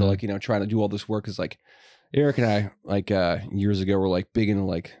clean and put like, trying to do all this work is like, Eric and I, like years ago, were like big into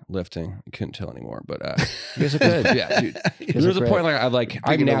like lifting. I couldn't tell anymore, but you guys are good. Yeah, dude. There was a point like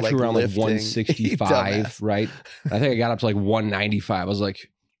I'm naturally around like 165, right? I think I got up to like 195. I was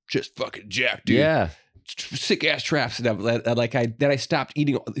like, just fucking jacked, dude. Yeah. Sick ass traps and I stopped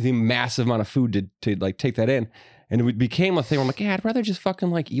eating the massive amount of food to like take that in. And it became a thing where I'm like, I'd rather just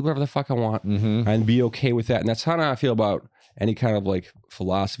fucking like eat whatever the fuck I want and be okay with that. And that's how I feel about any kind of like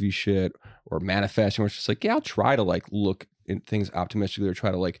philosophy shit or manifesting, where it's just like, I'll try to like look at things optimistically or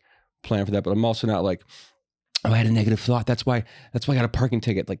try to like plan for that. But I'm also not like, I had a negative thought. That's why I got a parking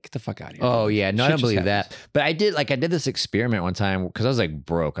ticket. Like, get the fuck out of here. Oh yeah, no, I don't believe that. But I did this experiment one time because I was like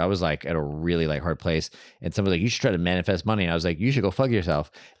broke. I was like at a really like hard place, and somebody was like, you should try to manifest money. And I was like, you should go fuck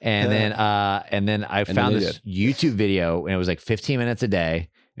yourself. And then I found this YouTube video, and it was like 15 minutes a day.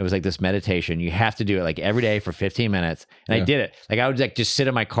 It was like this meditation. You have to do it like every day for 15 minutes. And I did it. Like I would like just sit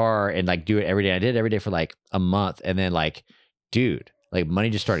in my car and like do it every day. I did it every day for like a month, and then like, dude, like money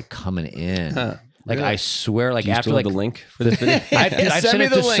just started coming in. Like really? I swear, like after like the link for this video, I've sent it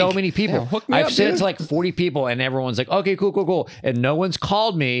to so many people. I've sent it to like 40 people, and everyone's like, "Okay, cool." And no one's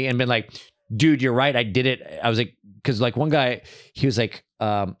called me and been like, "Dude, you're right. I did it." I was like, because like one guy, he was like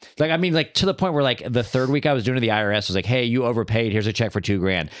to the point where like the third week I was doing to the IRS was like, hey, you overpaid. Here's a check for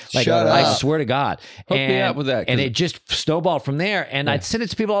 $2,000. Like, I swear to God. Hook me up with that. And it just snowballed from there. And I'd send it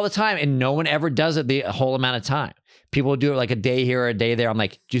to people all the time, and no one ever does it the whole amount of time. People do it like a day here or a day there. I'm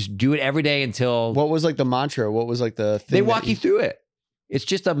like, just do it every day until. What was like the mantra? What was like the thing? They walk you through it. It's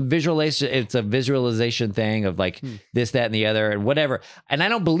just a visualization. It's a visualization thing of like this, that, and the other, and whatever. And I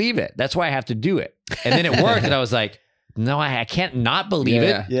don't believe it. That's why I have to do it. And then it worked, and I was like, no, I can't not believe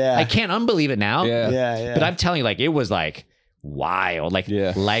it. Yeah. I can't unbelieve it now. Yeah. But I'm telling you, like, it was like wild, like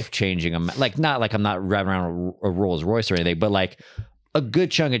life changing. Like, not like I'm not driving around a Rolls Royce or anything, but like a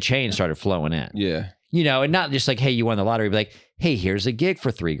good chunk of change started flowing in. Yeah. You know, and not just like, hey, you won the lottery, but like, hey, here's a gig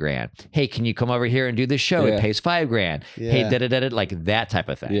for $3,000. Hey, can you come over here and do this show? It pays $5,000. Hey, da-da-da-da, like that type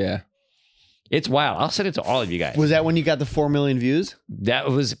of thing. Yeah. It's wild. I'll send it to all of you guys. Was that when you got the 4 million views? That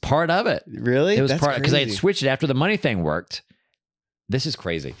was part of it. Really? It was part because I had switched it after the money thing worked. This is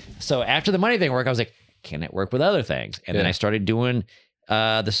crazy. So after the money thing worked, I was like, can it work with other things? And then I started doing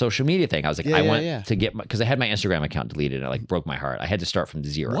the social media thing. I was like, I went to get because I had my Instagram account deleted, and it like broke my heart. I had to start from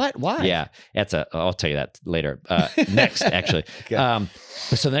zero. What? Why? Yeah, I'll tell you that later. Next, actually. Okay.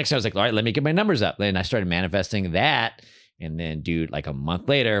 So the next day I was like, all right, let me get my numbers up. And I started manifesting that, and then, dude, like a month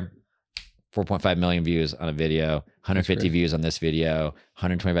later, 4.5 million views on a video, 150 views on this video,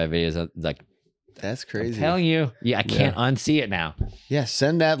 125 videos. Like, that's crazy. I'm telling you. Yeah, I can't unsee it now. Yeah,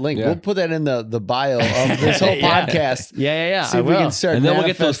 send that link. Yeah. We'll put that in the bio of this whole podcast. Yeah. See if we can start. And then we'll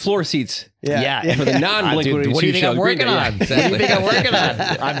get those floor seats. Yeah. For the non-Blink-182 what do you think I'm working on? Exactly. What do you think I'm working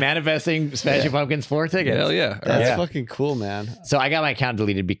on? I'm manifesting Smashing Pumpkins 4 tickets. Hell yeah. That's fucking cool, man. So I got my account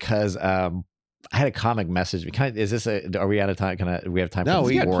deleted because I had a comic message. Are we out of time? We have time for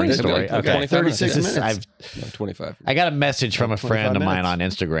this boring story? Okay. 36 minutes. 25. I got a message from a friend of mine on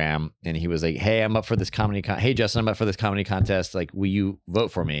Instagram, and he was like, hey, I'm up for this comedy. Hey, Justin, I'm up for this comedy contest. Like, will you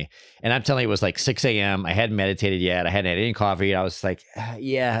vote for me? And I'm telling you, it was like 6 a.m. I hadn't meditated yet. I hadn't had any coffee. I was like,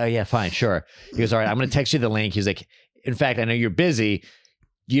 yeah, fine, sure. He goes, all right, I'm going to text you the link. He's like, in fact, I know you're busy.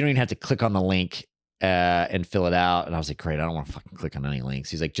 You don't even have to click on the link and fill it out. And I was like, great, I don't want to fucking click on any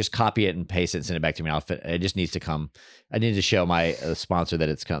links. He's like, just copy it and paste it and send it back to me. It just needs to come. I need to show my sponsor that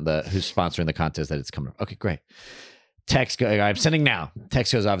it's who's sponsoring the contest that it's coming. Okay, great. Text go. I'm sending now.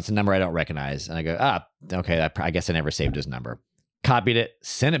 Text goes off. It's a number I don't recognize. And I go, okay. I guess I never saved his number. Copied it,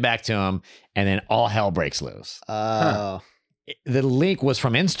 sent it back to him, and then all hell breaks loose. The link was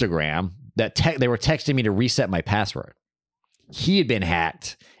from Instagram. They were texting me to reset my password. He had been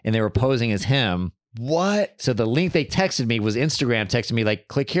hacked, and they were posing as him. What? So the link they texted me was Instagram texting me like,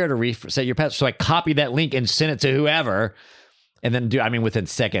 click here to reset your password. So I copied that link and sent it to whoever. And then, within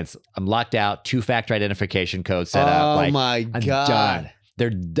seconds, I'm locked out, 2-factor identification code set up. Oh my God.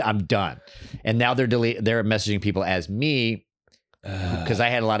 I'm done. And now they're messaging people as me because I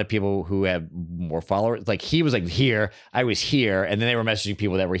had a lot of people who had more followers. Like he was like here, I was here. And then they were messaging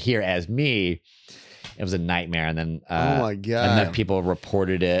people that were here as me. It was a nightmare. And then oh my God. enough people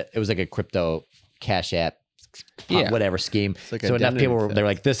reported it. It was like a crypto Cash App, whatever scheme. Like so enough people they're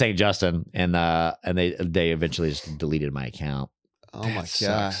like, "This ain't Justin," and they eventually just deleted my account. Oh my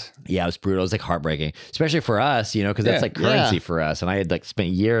God! Yeah, it was brutal. It was like heartbreaking, especially for us, because that's like currency for us. And I had like spent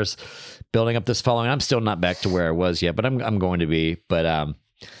years building up this following. I'm still not back to where I was yet, but I'm going to be. But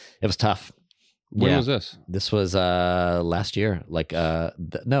it was tough. When was this? This was last year. Like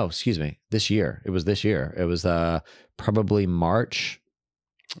no, excuse me, this year. It was this year. It was probably March.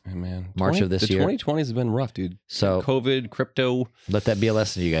 Hey man, March of this year. The 2020s has been rough, dude. So COVID, crypto. Let that be a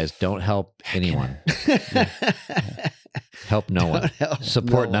lesson to you guys. Don't help anyone. Help no one.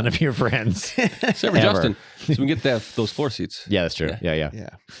 Support none of your friends. Except for Justin. So we can get those floor seats. Yeah, that's true. Yeah.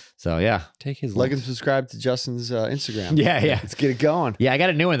 So take his like and subscribe to Justin's Instagram. Yeah. Let's get it going. Yeah, I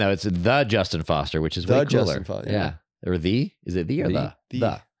got a new one though. It's the Justin Foster, which is way cooler. Justin Foster. Yeah. Or the? Is it the or the?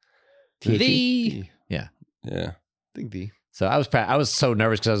 The. The. Yeah. I think the. So I was so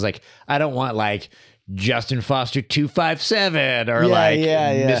nervous because I was like, I don't want like Justin Foster 257 or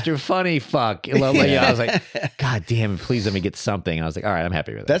Mr. Funny Fuck. I was like, God damn it, please let me get something. And I was like, all right, I'm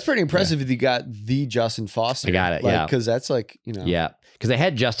happy with that. That's pretty impressive if you got the Justin Foster. I got it, yeah. Because that's like, Yeah, because I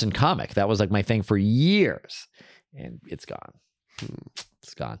had Justin Comic. That was like my thing for years. And it's gone.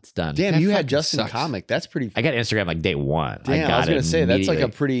 It's gone. It's done. Damn, you had Justin Comic. That's pretty. I got Instagram like day one. Damn, I was going to say, that's like a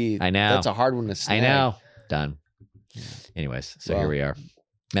pretty. I know. That's a hard one to snag. I know. Done. Anyways, so here we are.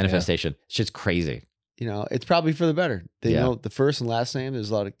 Manifestation. Shit's crazy. It's probably for the better. They know the first and last name. There's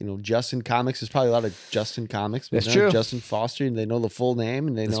a lot of, Justin Comics. There's probably a lot of Justin Comics. That's true. Justin Foster, and they know the full name,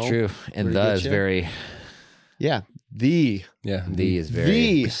 and they know. That's true. And the is very. Yeah. The. Yeah. The is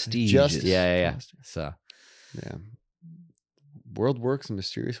very prestigious. Justin Yeah. So. Yeah. World works in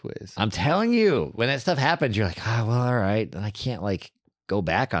mysterious ways. I'm telling you, when that stuff happens, you're like, well, all right. And I can't like go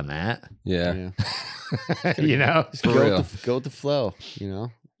back on that. Yeah. You know, just go with the flow, you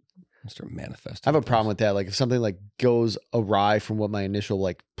know? Start manifesting. I have a problem with that. Like if something like goes awry from what my initial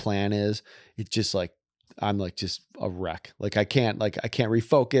like plan is, it's just like, I'm like just a wreck. Like I can't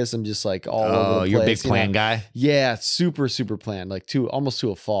refocus. I'm just like all over the place. You're a big plan guy? Yeah. Super, super plan, like almost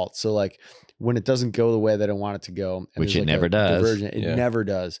to a fault. So like when it doesn't go the way that I want it to go, and which it like never does. It never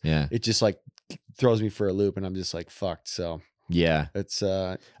does. Yeah. It just like throws me for a loop and I'm just like fucked. So yeah, it's,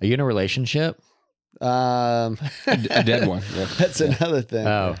 are you in a relationship? A dead one. Yeah. That's another thing.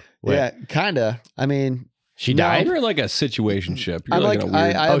 Oh, yeah. Kinda. I mean, she died. You're in like a situationship. You're I'm like in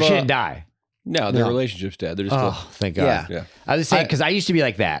a weird. She didn't die. No, their relationship's dead. They're just thank God. Yeah. I was saying because I used to be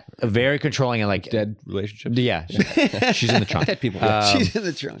like that, a very controlling and like dead relationships. Yeah, she's in the trunk. Dead people. She's in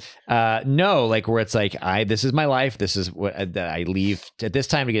the trunk. No, like where it's like this is my life. This is what I leave at this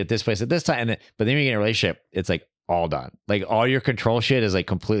time to get at this place at this time. But then when you get in a relationship, it's like all done. Like all your control shit is like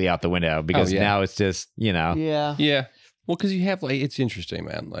completely out the window because now it's just Yeah. Well, because you have like it's interesting,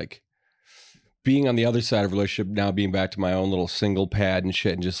 man. Like being on the other side of a relationship now, being back to my own little single pad and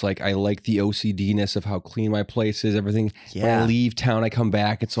shit, and just like I like the OCD-ness of how clean my place is. Everything. Yeah. When I leave town, I come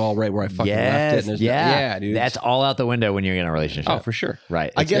back. It's all right where I fucking left it. And dude. That's all out the window when you're in a relationship. Oh, for sure.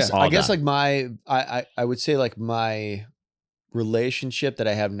 Right. I guess like I would say like my relationship that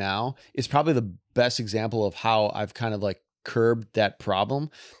I have now is probably the best example of how I've kind of like curbed that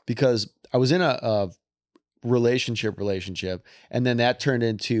problem, because I was in a relationship and then that turned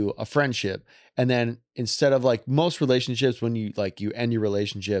into a friendship, and then instead of like most relationships, when you end your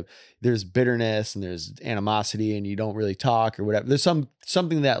relationship, there's bitterness and there's animosity and you don't really talk or whatever. There's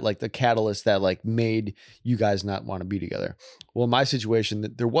something that like the catalyst that like made you guys not want to be together. Well, in my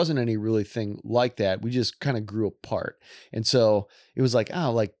situation, there wasn't any really thing like that. We just kind of grew apart, and so it was like,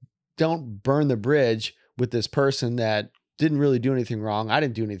 don't burn the bridge with this person that didn't really do anything wrong. I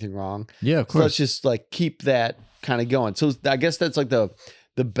didn't do anything wrong. Yeah, of course. So let's just like keep that kind of going. So I guess that's like the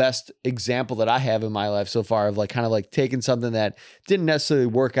best example that I have in my life so far of like kind of like taking something that didn't necessarily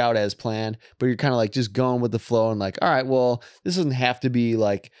work out as planned, but you're kind of like just going with the flow and like, all right, well, this doesn't have to be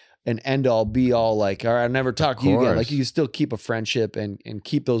like an end all be all, like, all right, I'll never talk to you again. Like you can still keep a friendship and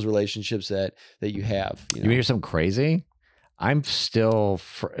keep those relationships that you have. You hear something crazy? I'm still,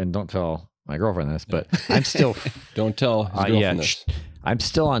 and don't tell my girlfriend this, but I'm still. Don't tell his girlfriend this. I'm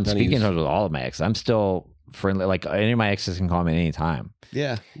still on speaking terms with all of my exes. I'm still friendly. Like any of my exes can call me at any time.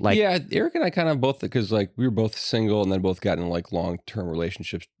 Yeah. Like Eric and I kind of both, because like we were both single and then both got in like long-term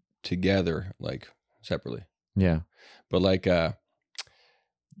relationships together, like separately. Yeah. But like,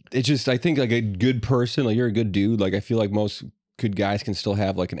 it's just, I think like a good person, like you're a good dude. Like I feel like most good guys can still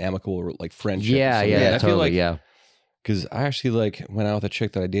have like an amicable like friendship. Yeah. I feel like, because I actually like went out with a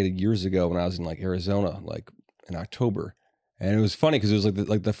chick that I dated years ago when I was in like Arizona, like in October. And it was funny because it was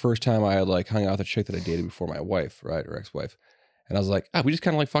like the first time I had like hung out with a chick that I dated before my wife, right? Or ex-wife. And I was like, we just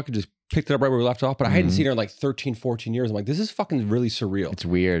kind of like fucking just picked it up right where we left off. But I hadn't seen her in like 13, 14 years. I'm like, this is fucking really surreal. It's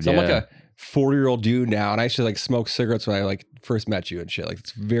weird. So I'm like a 40-year-old dude now. And I used to like smoke cigarettes when I like first met you and shit. Like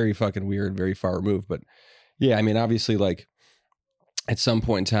it's very fucking weird, very far removed. But yeah, I mean, obviously like at some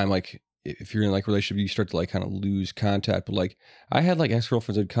point in time, like if you're in like a relationship, you start to like kind of lose contact. But like I had like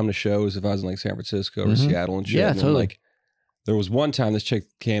ex-girlfriends that would come to shows if I was in like San Francisco or Seattle and shit. Yeah, and totally. Like there was one time this chick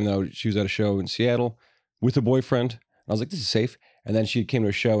came though, she was at a show in Seattle with a boyfriend. I was like, this is safe. And then she came to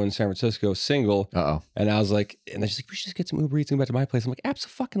a show in San Francisco single. And I was like, and then she's like, we should just get some Uber Eats and go back to my place. I'm like,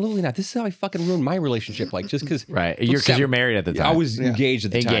 absolutely not. This is how I fucking ruined my relationship. Like just because. Right. Because you're married at the time. I was engaged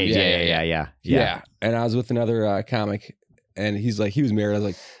at the time. Yeah. And I was with another comic and he's like, he was married. I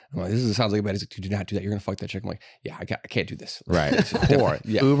was like, this sounds like a bad. He's like, dude, do not do that. You're going to fuck that chick. I'm like, yeah, I can't do this. Right. Poor.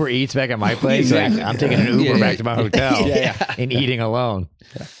 Uber Eats back at my place. Exactly. Like, I'm taking an Uber back to my hotel and eating alone.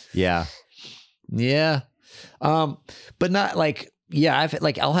 Yeah. But not like,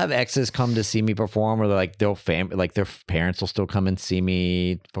 I'll have exes come to see me perform, or like their parents will still come and see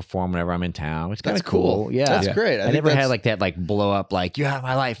me perform whenever I'm in town. It's kind of cool. Yeah, that's great. I never had like that like blow up like you're out of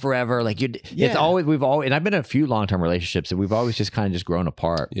my life forever. Like it's always and I've been in a few long-term relationships and we've always just kind of just grown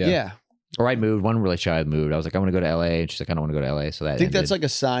apart. Yeah. Or I moved. One relationship I moved. I was like, I want to go to LA, and she's like, I don't want to go to LA. So that I think that's like a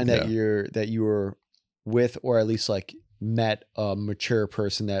sign that you were with, or at least like met a mature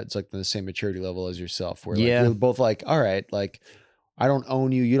person that's like the same maturity level as yourself, where like you're both like, all right, like I don't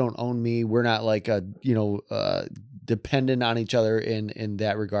own you, you don't own me, we're not like dependent on each other in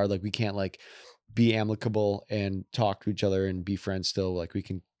that regard. Like we can't like be amicable and talk to each other and be friends still. Like we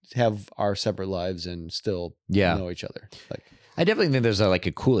can have our separate lives and still know each other. Like I definitely think there's a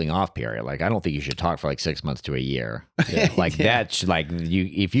cooling off period. Like, I don't think you should talk for like 6 months to a year. Yeah. Like that should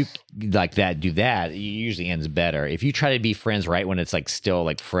if you like that, do that, it usually ends better. If you try to be friends right when it's like still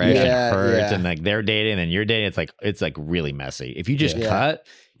like fresh and hurts and like they're dating and you're dating, it's like really messy. If you just cut,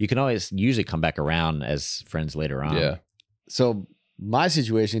 you can always usually come back around as friends later on. Yeah. So my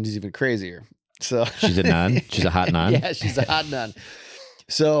situation is even crazier. So she's a nun. She's a hot nun. Yeah, she's a hot nun.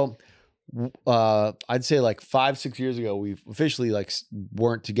 So I'd say like 5-6 years ago, we officially like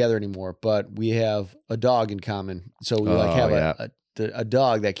weren't together anymore, but we have a dog in common. So we have a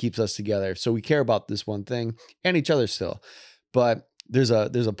dog that keeps us together. So we care about this one thing and each other still. But there's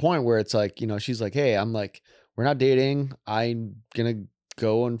a point where it's like, she's like, hey, I'm like, we're not dating. I'm gonna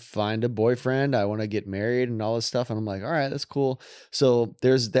go and find a boyfriend. I want to get married and all this stuff. And I'm like, all right, that's cool. So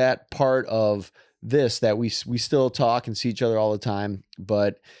there's that part of this that we still talk and see each other all the time,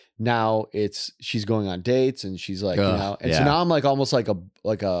 but now she's going on dates and she's like, so now I'm like almost like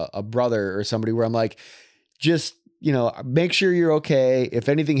a brother or somebody where I'm like, just, make sure you're okay. If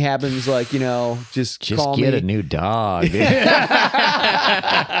anything happens, like, just call me. Get a new dog.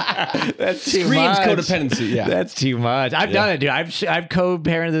 That's too Screams much. Codependency. Yeah. That's too much. I've done it, dude. I've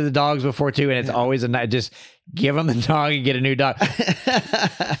co-parented the dogs before too. And it's always just give them the dog and get a new dog.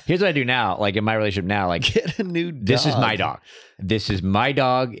 Here's what I do now. Like in my relationship now, like get a new dog. This is my dog. This is my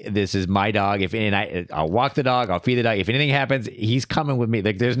dog. This is my dog. I'll walk the dog. I'll feed the dog. If anything happens, he's coming with me.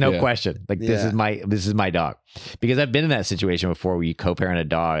 Like there's no question. Like this is my dog. Because I've been in that situation before where you co-parent a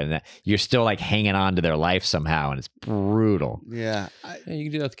dog and that you're still like hanging on to their life somehow, and it's brutal. Yeah. You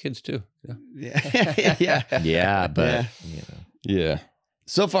can do that with kids too. Yeah. Yeah, but yeah.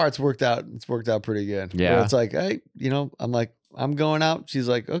 So far it's worked out. It's worked out pretty good. Yeah. Where it's like, hey, I'm like, I'm going out. She's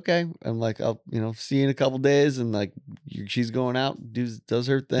like, okay. I'm like, I'll, see you in a couple days. And like, she's going out, does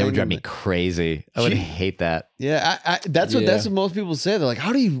her thing. That would drive me crazy. I would hate that. Yeah. That's what most people say. They're like,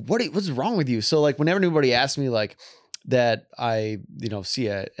 what's wrong with you? So like, whenever anybody asks me like that, I, see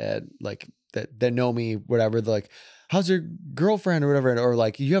at like that know me, whatever, they're like, how's your girlfriend or whatever? Or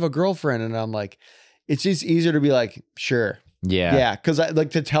like, you have a girlfriend. And I'm like, it's just easier to be like, sure. Yeah. Cause I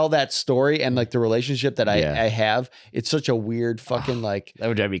like to tell that story and like the relationship that I have. It's such a weird fucking like. That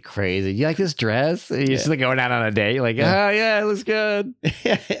would drive me crazy. You like this dress? You're just like going out on a date. Like, oh yeah, it looks good.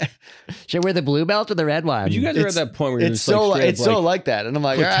 Should I wear the blue belt or the red one? But you guys are at that point where it's so like that. And I'm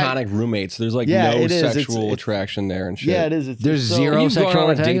like, platonic roommates. There's like no sexual attraction there and shit. Yeah, it is. There's zero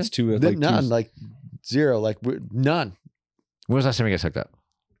sexual attraction. Dates too. Like none. Like zero. Like none. When was the last time you guys hooked up?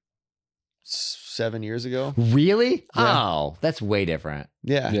 7 years ago. Really? Yeah. Oh, that's way different.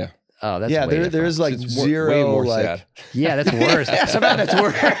 Yeah. Yeah. Oh, that's there's like it's zero. Way more like, sad. Yeah, that's worse. Somehow that's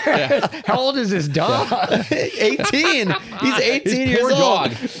worse. How old is this dog? 18. He's 18 years old.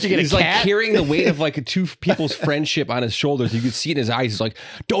 Dog. He's like carrying the weight of like two people's friendship on his shoulders. You could see it in his eyes. He's like,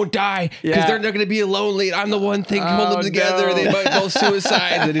 "Don't die, because they're not going to be lonely. I'm the one thing holding them together. No. They might both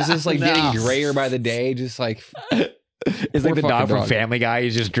suicide." And he's just like getting grayer by the day, just like. It's like the dog from Family Guy.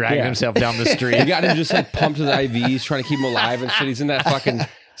 He's just dragging himself down the street. You got him just like pumped to the IVs, trying to keep him alive and shit. He's in that fucking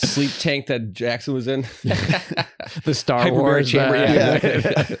sleep tank that Jackson was in. The Star Wars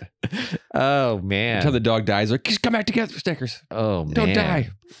chamber. Oh man! Until the dog dies, like just come back together, Stickers. Oh man! Don't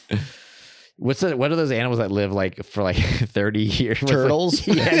die. What are those animals that live like for like 30 years? Turtles?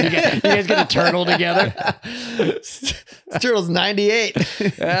 Yeah, you guys get a turtle together. Turtle's 98.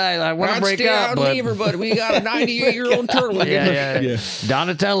 I want to break up, but lever, but we got a 98-year-old turtle. Yeah.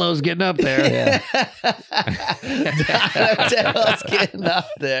 Donatello's getting up there. Donatello's getting up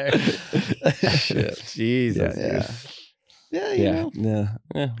there. Shit. Jesus. Yeah.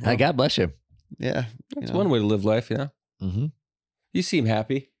 Well, God bless you. Yeah. It's one way to live life, Mm-hmm. You seem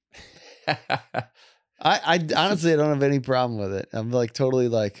happy. I honestly, I don't have any problem with it. I'm like totally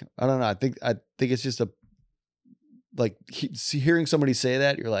like, I don't know. I think it's just hearing somebody say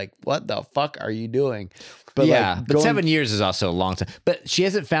that, you're like, what the fuck are you doing? But but 7 years is also a long time. But she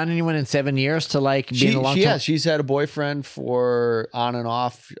hasn't found anyone in 7 years to like be in a long time. Yeah, she's had a boyfriend for on and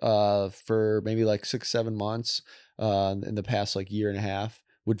off for maybe like 6-7 months in the past like year and a half.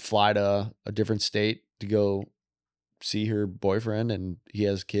 Would fly to a different state to go see her boyfriend, and he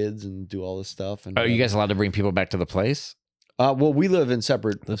has kids and do all this stuff. And are you guys allowed to bring people back to the place? Well, we live in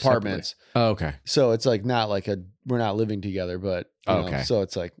separate apartments. Oh, okay. So it's like not like we're not living together, but okay. So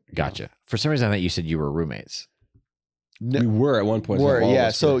it's like gotcha. For some reason, I thought you said you were roommates. We were at one point.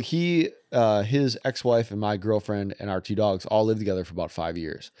 So he, his ex-wife, and my girlfriend and our 2 dogs all lived together for about 5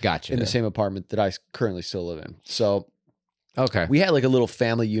 years. Gotcha. In the same apartment that I currently still live in. So Okay. We had like a little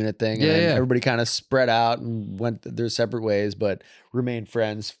family unit thing. And everybody kind of spread out and went their separate ways, but remained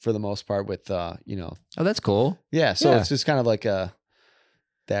friends for the most part with, you know. Oh, that's cool. Yeah. So it's just kind of like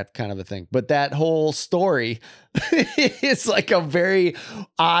that kind of a thing. But that whole story is like a very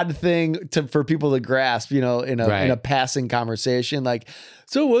odd thing for people to grasp, you know, in a passing conversation. Like,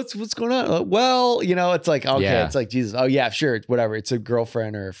 so what's going on? Well, you know, it's like, okay, it's like, Jesus. Oh yeah, sure. Whatever. It's a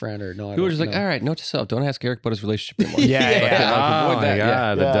girlfriend or a friend or no. People are just like, all right, note to self, don't ask Eric about his relationship anymore. Oh my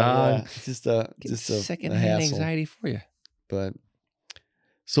God, the dog. Yeah. It's just a secondhand anxiety for you. But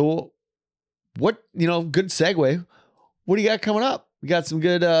so what, you know, good segue. What do you got coming up? We got some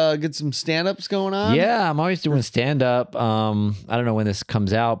good some stand-ups going on. Yeah, I'm always doing stand-up. I don't know when this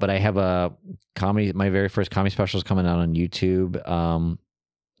comes out, but I have a comedy. My very first comedy special is coming out on YouTube.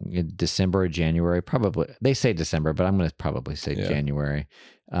 In December or January, probably. They say December, but I'm going to probably say January.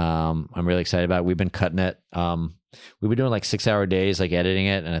 I'm really excited about it. We've been cutting it. We've been doing like 6-hour days, like editing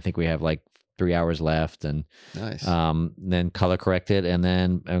it, and I think we have like 3 hours left, and nice. Then color correct it, and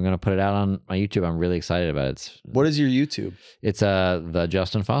then I'm gonna put it out on my YouTube. I'm really excited about it. What is your YouTube? It's the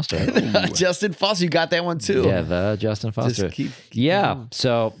Justin Foster. Justin Foster, you got that one too. Yeah, the Justin Foster. Keep going.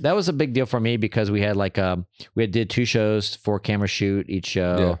 So that was a big deal for me because we had like we did 2 shows, 4-camera shoot each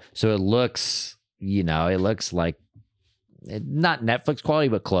show. Yeah. So it looks, you know, it looks like not Netflix quality,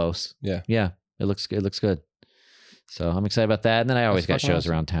 but close. Yeah, yeah, it looks good. So I'm excited about that. And then I always got shows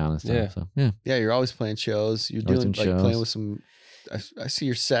around town and stuff. Yeah. So, yeah, you're always playing shows. You're doing like playing with some. I see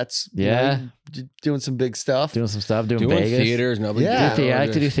your sets. Yeah, you know, doing some big stuff. Doing Vegas theaters. Nobody. I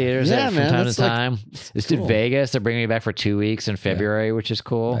like to do theaters from time to time. Just did cool. Vegas. They're bringing me back for 2 weeks in February, which is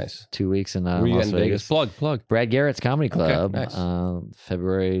cool. Nice. 2 weeks in Were you Las in Vegas. Plug. Brad Garrett's Comedy Club. Okay, nice.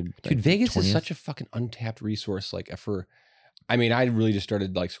 February. Dude, Vegas 20th. is such a fucking untapped resource. Like I mean, I really just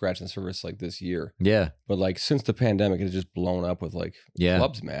started like scratching the surface like this year. Yeah. But like since the pandemic, it's just blown up with like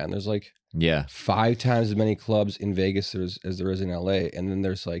clubs, man. There's like 5 times as many clubs in Vegas as there is in LA. And then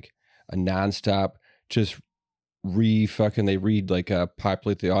there's like a nonstop just they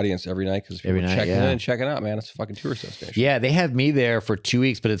populate the audience every night because people are checking in and checking out, man. It's a fucking tourist destination. Yeah, they have me there for 2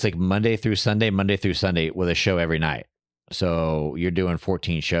 weeks, but it's like Monday through Sunday with a show every night. So you're doing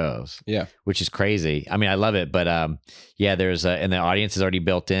 14 shows, which is crazy. I mean, I love it, but there's and the audience is already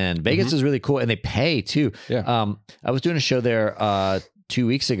built in. Vegas is really cool, and they pay too. Yeah. I was doing a show there 2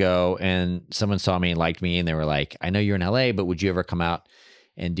 weeks ago, and someone saw me and liked me, and they were like, "I know you're in LA, but would you ever come out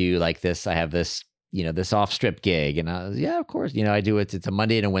and do like this? I have this, you know, this off strip gig." And I was, yeah, of course. You know, I do it. It's a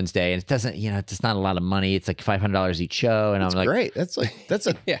Monday and a Wednesday, and it doesn't, you know, it's not a lot of money. It's like $500 each show, and I'm like, great. That's a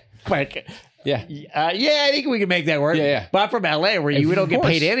like. Yeah. I think we can make that work. Yeah. But I'm from LA where we don't get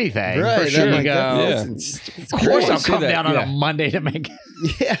paid anything. Right. For sure. Like, of course I'll come down on a Monday to make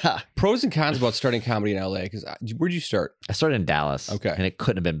Pros and cons about starting comedy in LA, because where'd you start? I started in Dallas. Okay. And it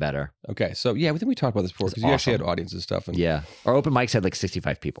couldn't have been better. Okay. So I think we talked about this before, because you actually had audience and stuff. And our open mics had like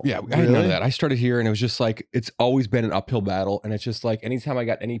 65 people. Yeah. I didn't know that. I started here and it was just like, it's always been an uphill battle. And it's just like, anytime I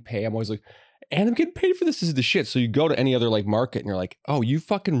got any pay, I'm always like, and I'm getting paid for this. This is the shit. So you go to any other like market and you're like, oh, you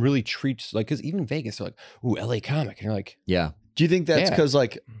fucking really treat, like, because even Vegas, they're like, ooh, LA comic. And you're like, yeah. Do you think that's because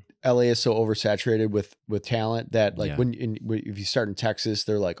like LA is so oversaturated with talent that like if you start in Texas,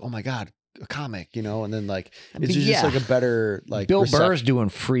 they're like, oh my God, a comic, you know? And then like, it's just like a better, like Bill Burr's doing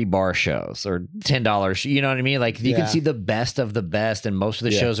free bar shows or $10. You know what I mean? Like you can see the best of the best, and most of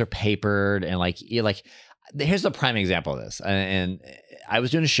the shows are papered, and like, here's the prime example of this. And I was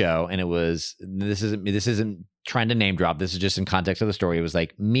doing a show, and it was, this isn't trying to name drop. This is just in context of the story. It was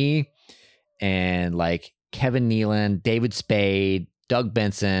like me and like Kevin Nealon, David Spade, Doug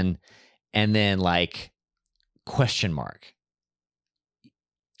Benson, and then like ?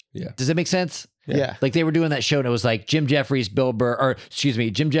 Yeah. Does that make sense? Yeah. Like they were doing that show, and it was like Jim Jeffries,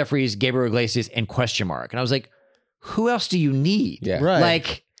 Jim Jeffries, Gabriel Iglesias, and ? And I was like, who else do you need? Yeah. Right.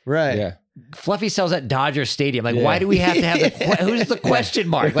 Like, Yeah. Fluffy sells at Dodger Stadium. Like, why do we have to have who's the question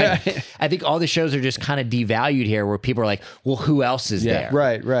mark? Like, I think all the shows are just kind of devalued here, where people are like, well, who else is there?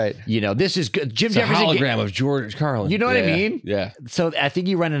 Right. You know, this is good. Jim It's Jeffries, a hologram of George Carlin. You know what I mean? Yeah. So I think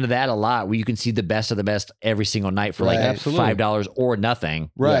you run into that a lot, where you can see the best of the best every single night for like $5 or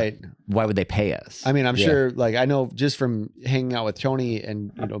nothing. Right. Yeah. Why would they pay us? I mean, I'm sure, like, I know just from hanging out with Tony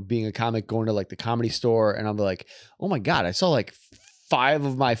and, you know, being a comic, going to like the Comedy Store, and I'm like, oh my God, I saw like 5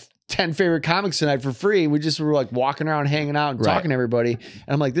 of my 10 favorite comics tonight for free. We just were like walking around, hanging out and talking to everybody. And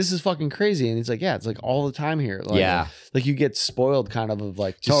I'm like, this is fucking crazy. And he's like, yeah, it's like all the time here. Like, like you get spoiled kind of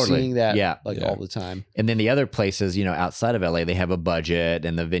like just seeing that all the time. And then the other places, you know, outside of LA, they have a budget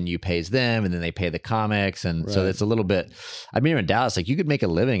and the venue pays them and then they pay the comics. And so it's a little bit, I mean, in Dallas, like you could make a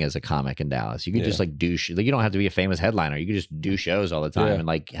living as a comic in Dallas. You could just like do, like you don't have to be a famous headliner. You could just do shows all the time and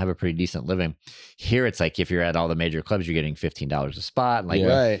like have a pretty decent living. Here, it's like if you're at all the major clubs, you're getting $15 a spot. And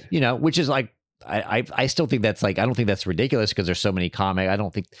like, you know, which is like, I still think that's like, I don't think that's ridiculous because there's so many comics. I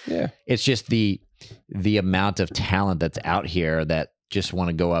don't think it's just the amount of talent that's out here that just want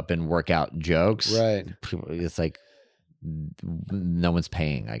to go up and work out jokes. Right. It's like no one's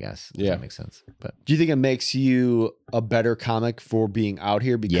paying, I guess. If that makes sense. But do you think it makes you a better comic for being out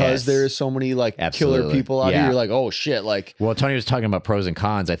here because there's so many like killer people out here? You're like, oh shit. Like, well, Tony was talking about pros and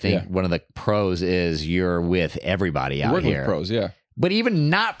cons. I think one of the pros is you're with everybody out here. With pros, But even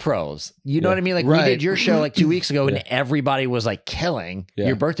not pros, you know what I mean? Like we did your show like 2 weeks ago and everybody was like killing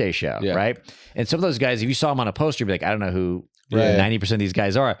your birthday show, right? And some of those guys, if you saw them on a poster, you'd be like, I don't know who 90% of these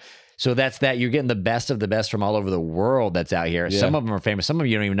guys are. So that's that. You're getting the best of the best from all over the world that's out here. Some of them are famous. Some of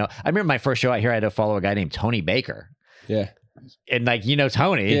you don't even know. I remember my first show out here, I had to follow a guy named Tony Baker. Yeah. And like, you know,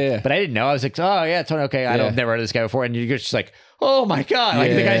 Tony, but I didn't know. I was like, oh yeah, Tony. Okay. I've never heard of this guy before. And you're just like, oh my God.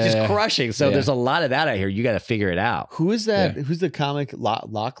 Like the guy's just crushing. So there's a lot of that out here. You got to figure it out. Who is that? Who's the comic?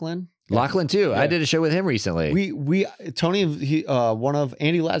 Lachlan? Lachlan too. I did a show with him recently. Tony, one of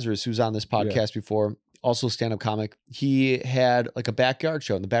Andy Lazarus, who's on this podcast before, also stand-up comic. He had like a backyard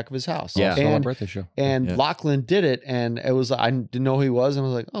show in the back of his house. Yeah, and, my birthday show. And Lachlan did it, and it was I didn't know who he was, and I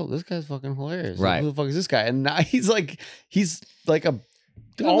was like, oh, this guy's fucking hilarious. Right? Like, who the fuck is this guy? And now he's like a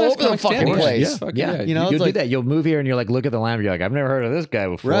all over the fucking place. Yeah. You know, you'll do that. You'll move here and you're like, look at the line. You're like, I've never heard of this guy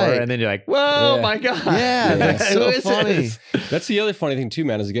before. And then you're like, whoa, my God. Yeah. That's so funny. That's the other funny thing too,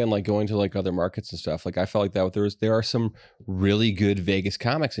 man, is again, like going to like other markets and stuff. Like I felt like that there are some really good Vegas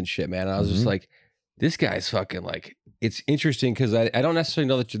comics and shit, man. And I was just like, this guy's fucking like, it's interesting because I don't necessarily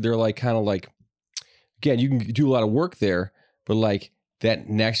know that they're like kind of like, again, you can do a lot of work there, but like that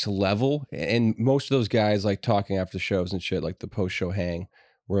next level, and most of those guys like talking after shows and shit, like the post-show hang,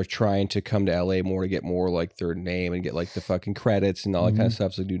 were trying to come to LA more to get more like their name and get like the fucking credits and all that kind of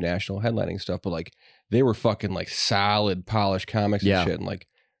stuff, so do national headlining stuff. But like they were fucking like solid, polished comics and shit. And like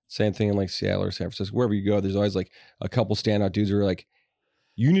same thing in like Seattle or San Francisco, wherever you go, there's always like a couple standout dudes who are like,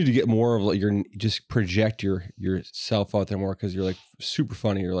 you need to get more of like just project yourself out there more because you're like super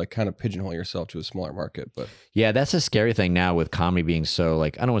funny. You're like kind of pigeonholing yourself to a smaller market. But yeah, that's a scary thing now with comedy being so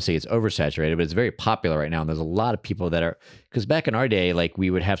like, I don't want to say it's oversaturated, but it's very popular right now. And there's a lot of people that are, because back in our day, like we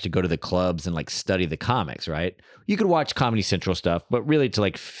would have to go to the clubs and like study the comics, right? You could watch Comedy Central stuff, but really to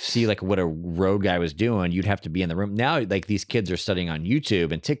like see like what a road guy was doing, you'd have to be in the room. Now, like these kids are studying on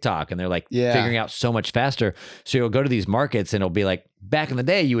YouTube and TikTok and they're like figuring out so much faster. So you'll go to these markets and it'll be like, back in the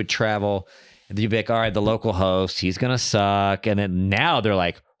day, you would travel and you'd be like, all right, the local host, he's going to suck. And then now they're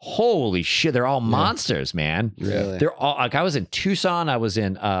like, holy shit, they're all monsters, man. Really? They're all like, I was in Tucson, I was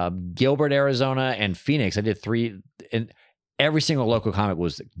in Gilbert, Arizona, and Phoenix. I did 3, and every single local comic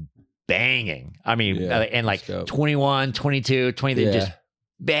was banging. I mean, and like 21, 22, 23, just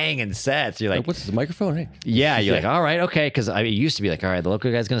banging sets. You're like, what's the microphone? Hey. Yeah, you're like, all right, okay. Because I mean, it used to be like, all right, the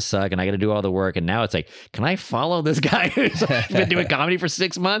local guy's gonna suck, and I got to do all the work. And now it's like, can I follow this guy who's been doing comedy for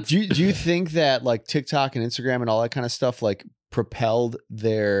 6 months? Do you think that like TikTok and Instagram and all that kind of stuff like propelled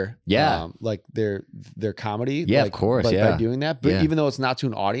their like their comedy? Yeah, like, of course. By doing that, but even though it's not to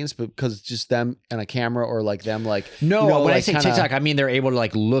an audience, but because it's just them and a camera or like them like no. You know, when like I say TikTok, I mean they're able to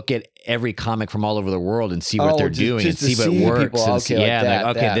like look at every comic from all over the world and see what they're doing and see what works. And see,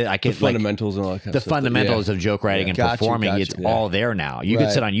 I can the fundamentals and all that kind of stuff. The fundamentals of joke writing and performing. It's all there now. You can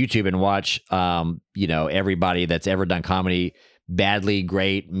sit on YouTube and watch, you know, everybody that's ever done comedy. Badly,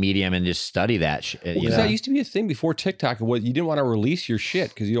 great, medium, and just study that. Because that used to be a thing before TikTok. What you didn't want to release your shit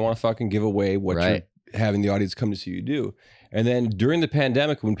because you don't want to fucking give away what you're having the audience come to see you do. And then during the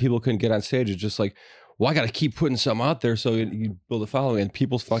pandemic, when people couldn't get on stage, it's just like, well, I got to keep putting something out there so you build a following. And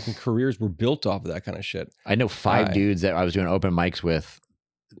people's fucking careers were built off of that kind of shit. I know 5 dudes that I was doing open mics with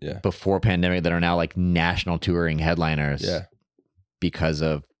before pandemic that are now like national touring headliners because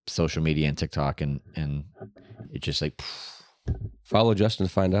of social media and TikTok and it's just like. Follow Justin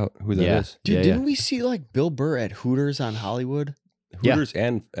to find out who that is. Dude, didn't we see like Bill Burr at Hooters on Hollywood? Hooters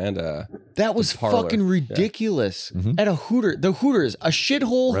and that was fucking ridiculous. At a Hooters, a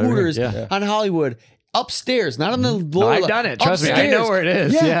shithole Hooters on Hollywood. upstairs, not on the lower. No, I've done it. Trust me, I know where it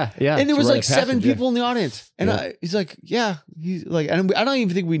is. Yeah. And there was like 7 people in the audience, and he's like, he's like, and I don't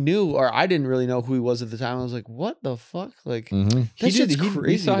even think we knew, or I didn't really know who he was at the time. I was like, what the fuck? Like,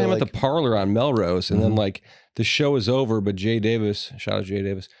 he saw him at the Parlor on Melrose, and then like the show is over, but Jay Davis, shout out Jay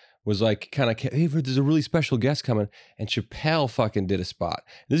Davis, was like kind of, hey, there's a really special guest coming, and Chappelle fucking did a spot.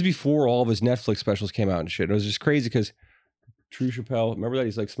 This is before all of his Netflix specials came out and shit. It was just crazy because True Chappelle, remember that?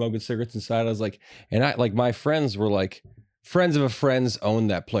 He's like smoking cigarettes inside. I was like, and I like my friends were like, friends of a friends owned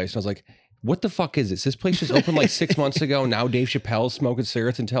that place. And I was like, what the fuck is this? This place just opened like 6 months ago. Now Dave Chappelle's smoking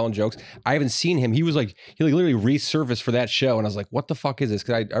cigarettes and telling jokes. I haven't seen him. He literally resurfaced for that show. And I was like, what the fuck is this?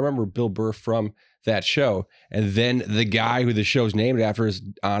 Because I remember Bill Burr from that show, and then the guy who the show's named after is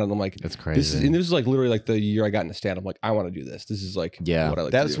on, and I'm like, that's crazy. This is like literally like the year I got into stand. I'm like, I want to do this. This is like what I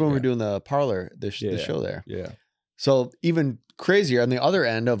like. That's to do. when we're doing the Parlor, the show there. Yeah. So even crazier on the other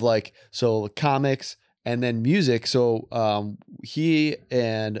end of like, so comics and then music. So he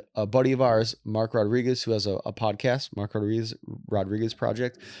and a buddy of ours, Mark Rodriguez, who has a podcast, Mark Rodriguez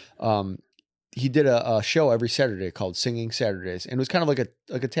Project. He did a show every Saturday called Singing Saturdays, and it was kind of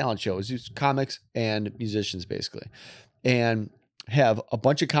like a talent show. It was just comics and musicians basically, and have a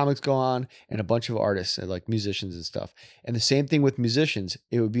bunch of comics go on and a bunch of artists and like musicians and stuff. And the same thing with musicians.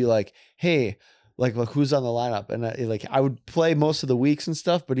 It would be like, hey, like who's on the lineup, and I would play most of the weeks and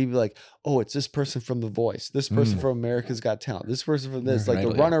stuff, but he'd be like, oh, it's this person from The Voice, this person from America's Got Talent, this person from this, like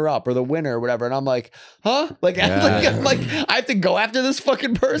the runner up or the winner or whatever. And I'm like, huh? Like, I'm like, I have to go after this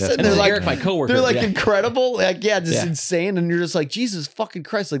fucking person. They're like, my coworker. They're like incredible, like insane, and you're just like, Jesus fucking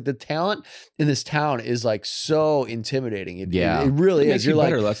Christ! Like the talent in this town is like so intimidating. It really is. You're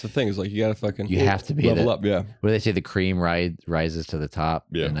better. That's the thing. Is like you gotta fucking have to be level up. Yeah. Where they say the cream rises to the top.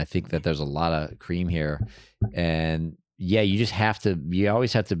 Yeah. And I think that there's a lot of cream here, and you just have to. You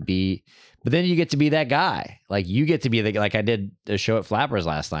always have to be. But then you get to be that guy. Like you get to be like I did a show at Flappers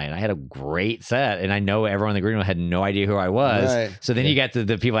last night. I had a great set, and I know everyone in the green room had no idea who I was. Right. So then you get to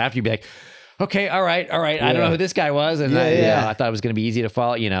the people after you be like, okay, all right. I don't know who this guy was, and I thought it was going to be easy to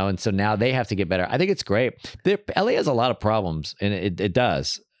follow, and so now they have to get better. I think it's great. LA has a lot of problems, and it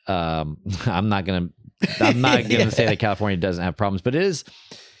does. I'm not gonna say that California doesn't have problems, but it is.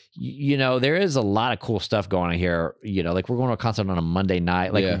 There is a lot of cool stuff going on here. Like we're going to a concert on a Monday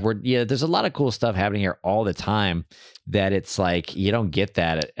night. Like there's a lot of cool stuff happening here all the time that it's like, you don't get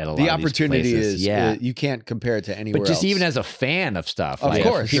that at a lot of these places. The opportunity is, you can't compare it to anywhere else. But just else. even as a fan of stuff. Of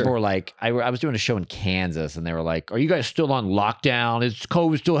course. People were like, I was doing a show in Kansas and they were like, are you guys still on lockdown? Is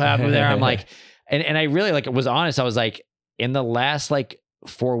COVID still happening there? I'm like, and I really was honest. I was like, in the last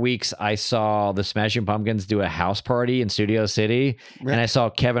 4 weeks, I saw the Smashing Pumpkins do a house party in Studio City, and I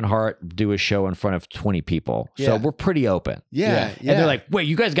saw Kevin Hart do a show in front of 20 people. So we're pretty open. And they're like, "Wait,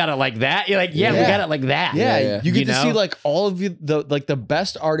 you guys got it like that?" You're like, "Yeah, we got it like that." You get to see like all of the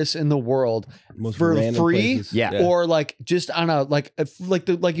best artists in the world for free, or like just on a like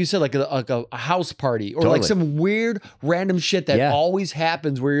you said, like a house party, or like some weird random shit that always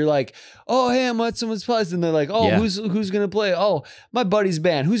happens where you're like, "Oh, hey, I'm at someone's place," and they're like, "Oh, who's gonna play? Oh, my buddy's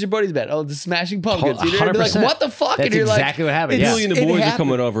band. Who's your buddy's band? Oh, the Smashing Pumpkins." You're like, what the fuck? That's and you're exactly what happened. Billy and the boys are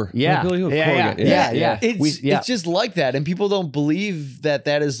coming over. It's just like that, and people don't believe that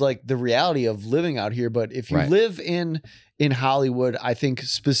is like the reality of living out here. But if you live in Hollywood, I think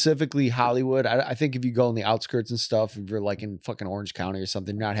specifically Hollywood, I think if you go in the outskirts and stuff, if you're like in fucking Orange County or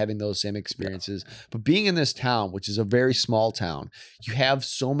something, you're not having those same experiences. But being in this town, which is a very small town, you have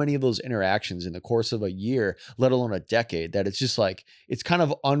so many of those interactions in the course of a year, let alone a decade, that it's just like, it's kind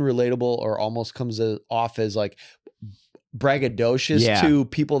of unrelatable or almost comes off as like braggadocious to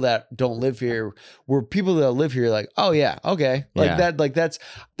people that don't live here, where people that live here are like, oh yeah, okay, like that's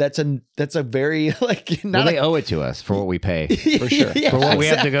a very like they owe it to us for what we pay for sure. For what we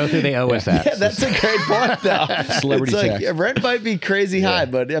have to go through, they owe us that. Yeah, that's a great point though. Celebrity tax. Rent might be crazy high,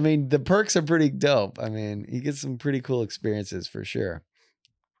 but I mean the perks are pretty dope. I mean, you get some pretty cool experiences for sure.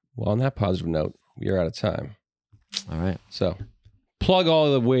 Well, on that positive note, we are out of time. All right, so plug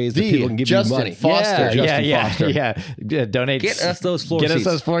all the ways that people can give you money. Foster. Yeah. Donate. Get us those floor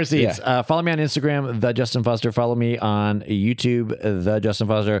seats. Follow me on Instagram, The Justin Foster. Follow me on YouTube, The Justin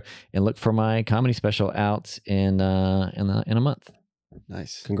Foster, and look for my comedy special out in a month.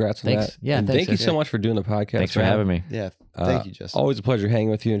 Nice. Congrats on that. Yeah. Thank you so much for doing the podcast. Thanks for having me. Yeah. Thank you, Justin. Always a pleasure hanging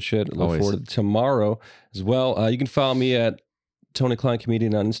with you and shit. Look forward to tomorrow as well. You can follow me at Tony Klein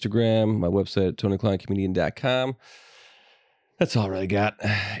Comedian on Instagram, my website at TonyKleinComedian.com. That's all I really got.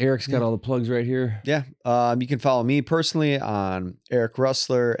 Eric's got all the plugs right here. Yeah. You can follow me personally on Eric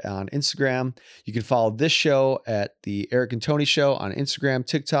Rustler on Instagram. You can follow this show at the Eric and Tony Show on Instagram,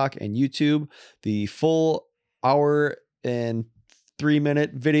 TikTok, and YouTube. The full hour and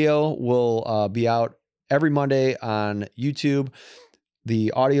 3-minute video will be out every Monday on YouTube. The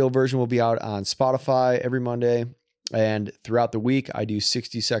audio version will be out on Spotify every Monday. And throughout the week, I do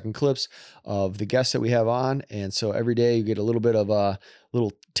 60-second clips of the guests that we have on. And so every day you get a little bit of a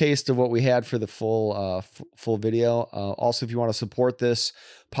little taste of what we had for the full video. Also, if you want to support this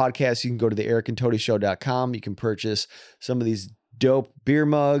podcast, you can go to the ericandtonyshow.com. You can purchase some of these dope beer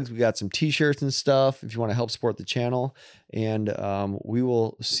mugs. We got some t-shirts and stuff if you want to help support the channel. And we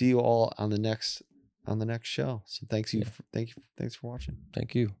will see you all on the next show. So thanks for watching.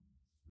 Thank you.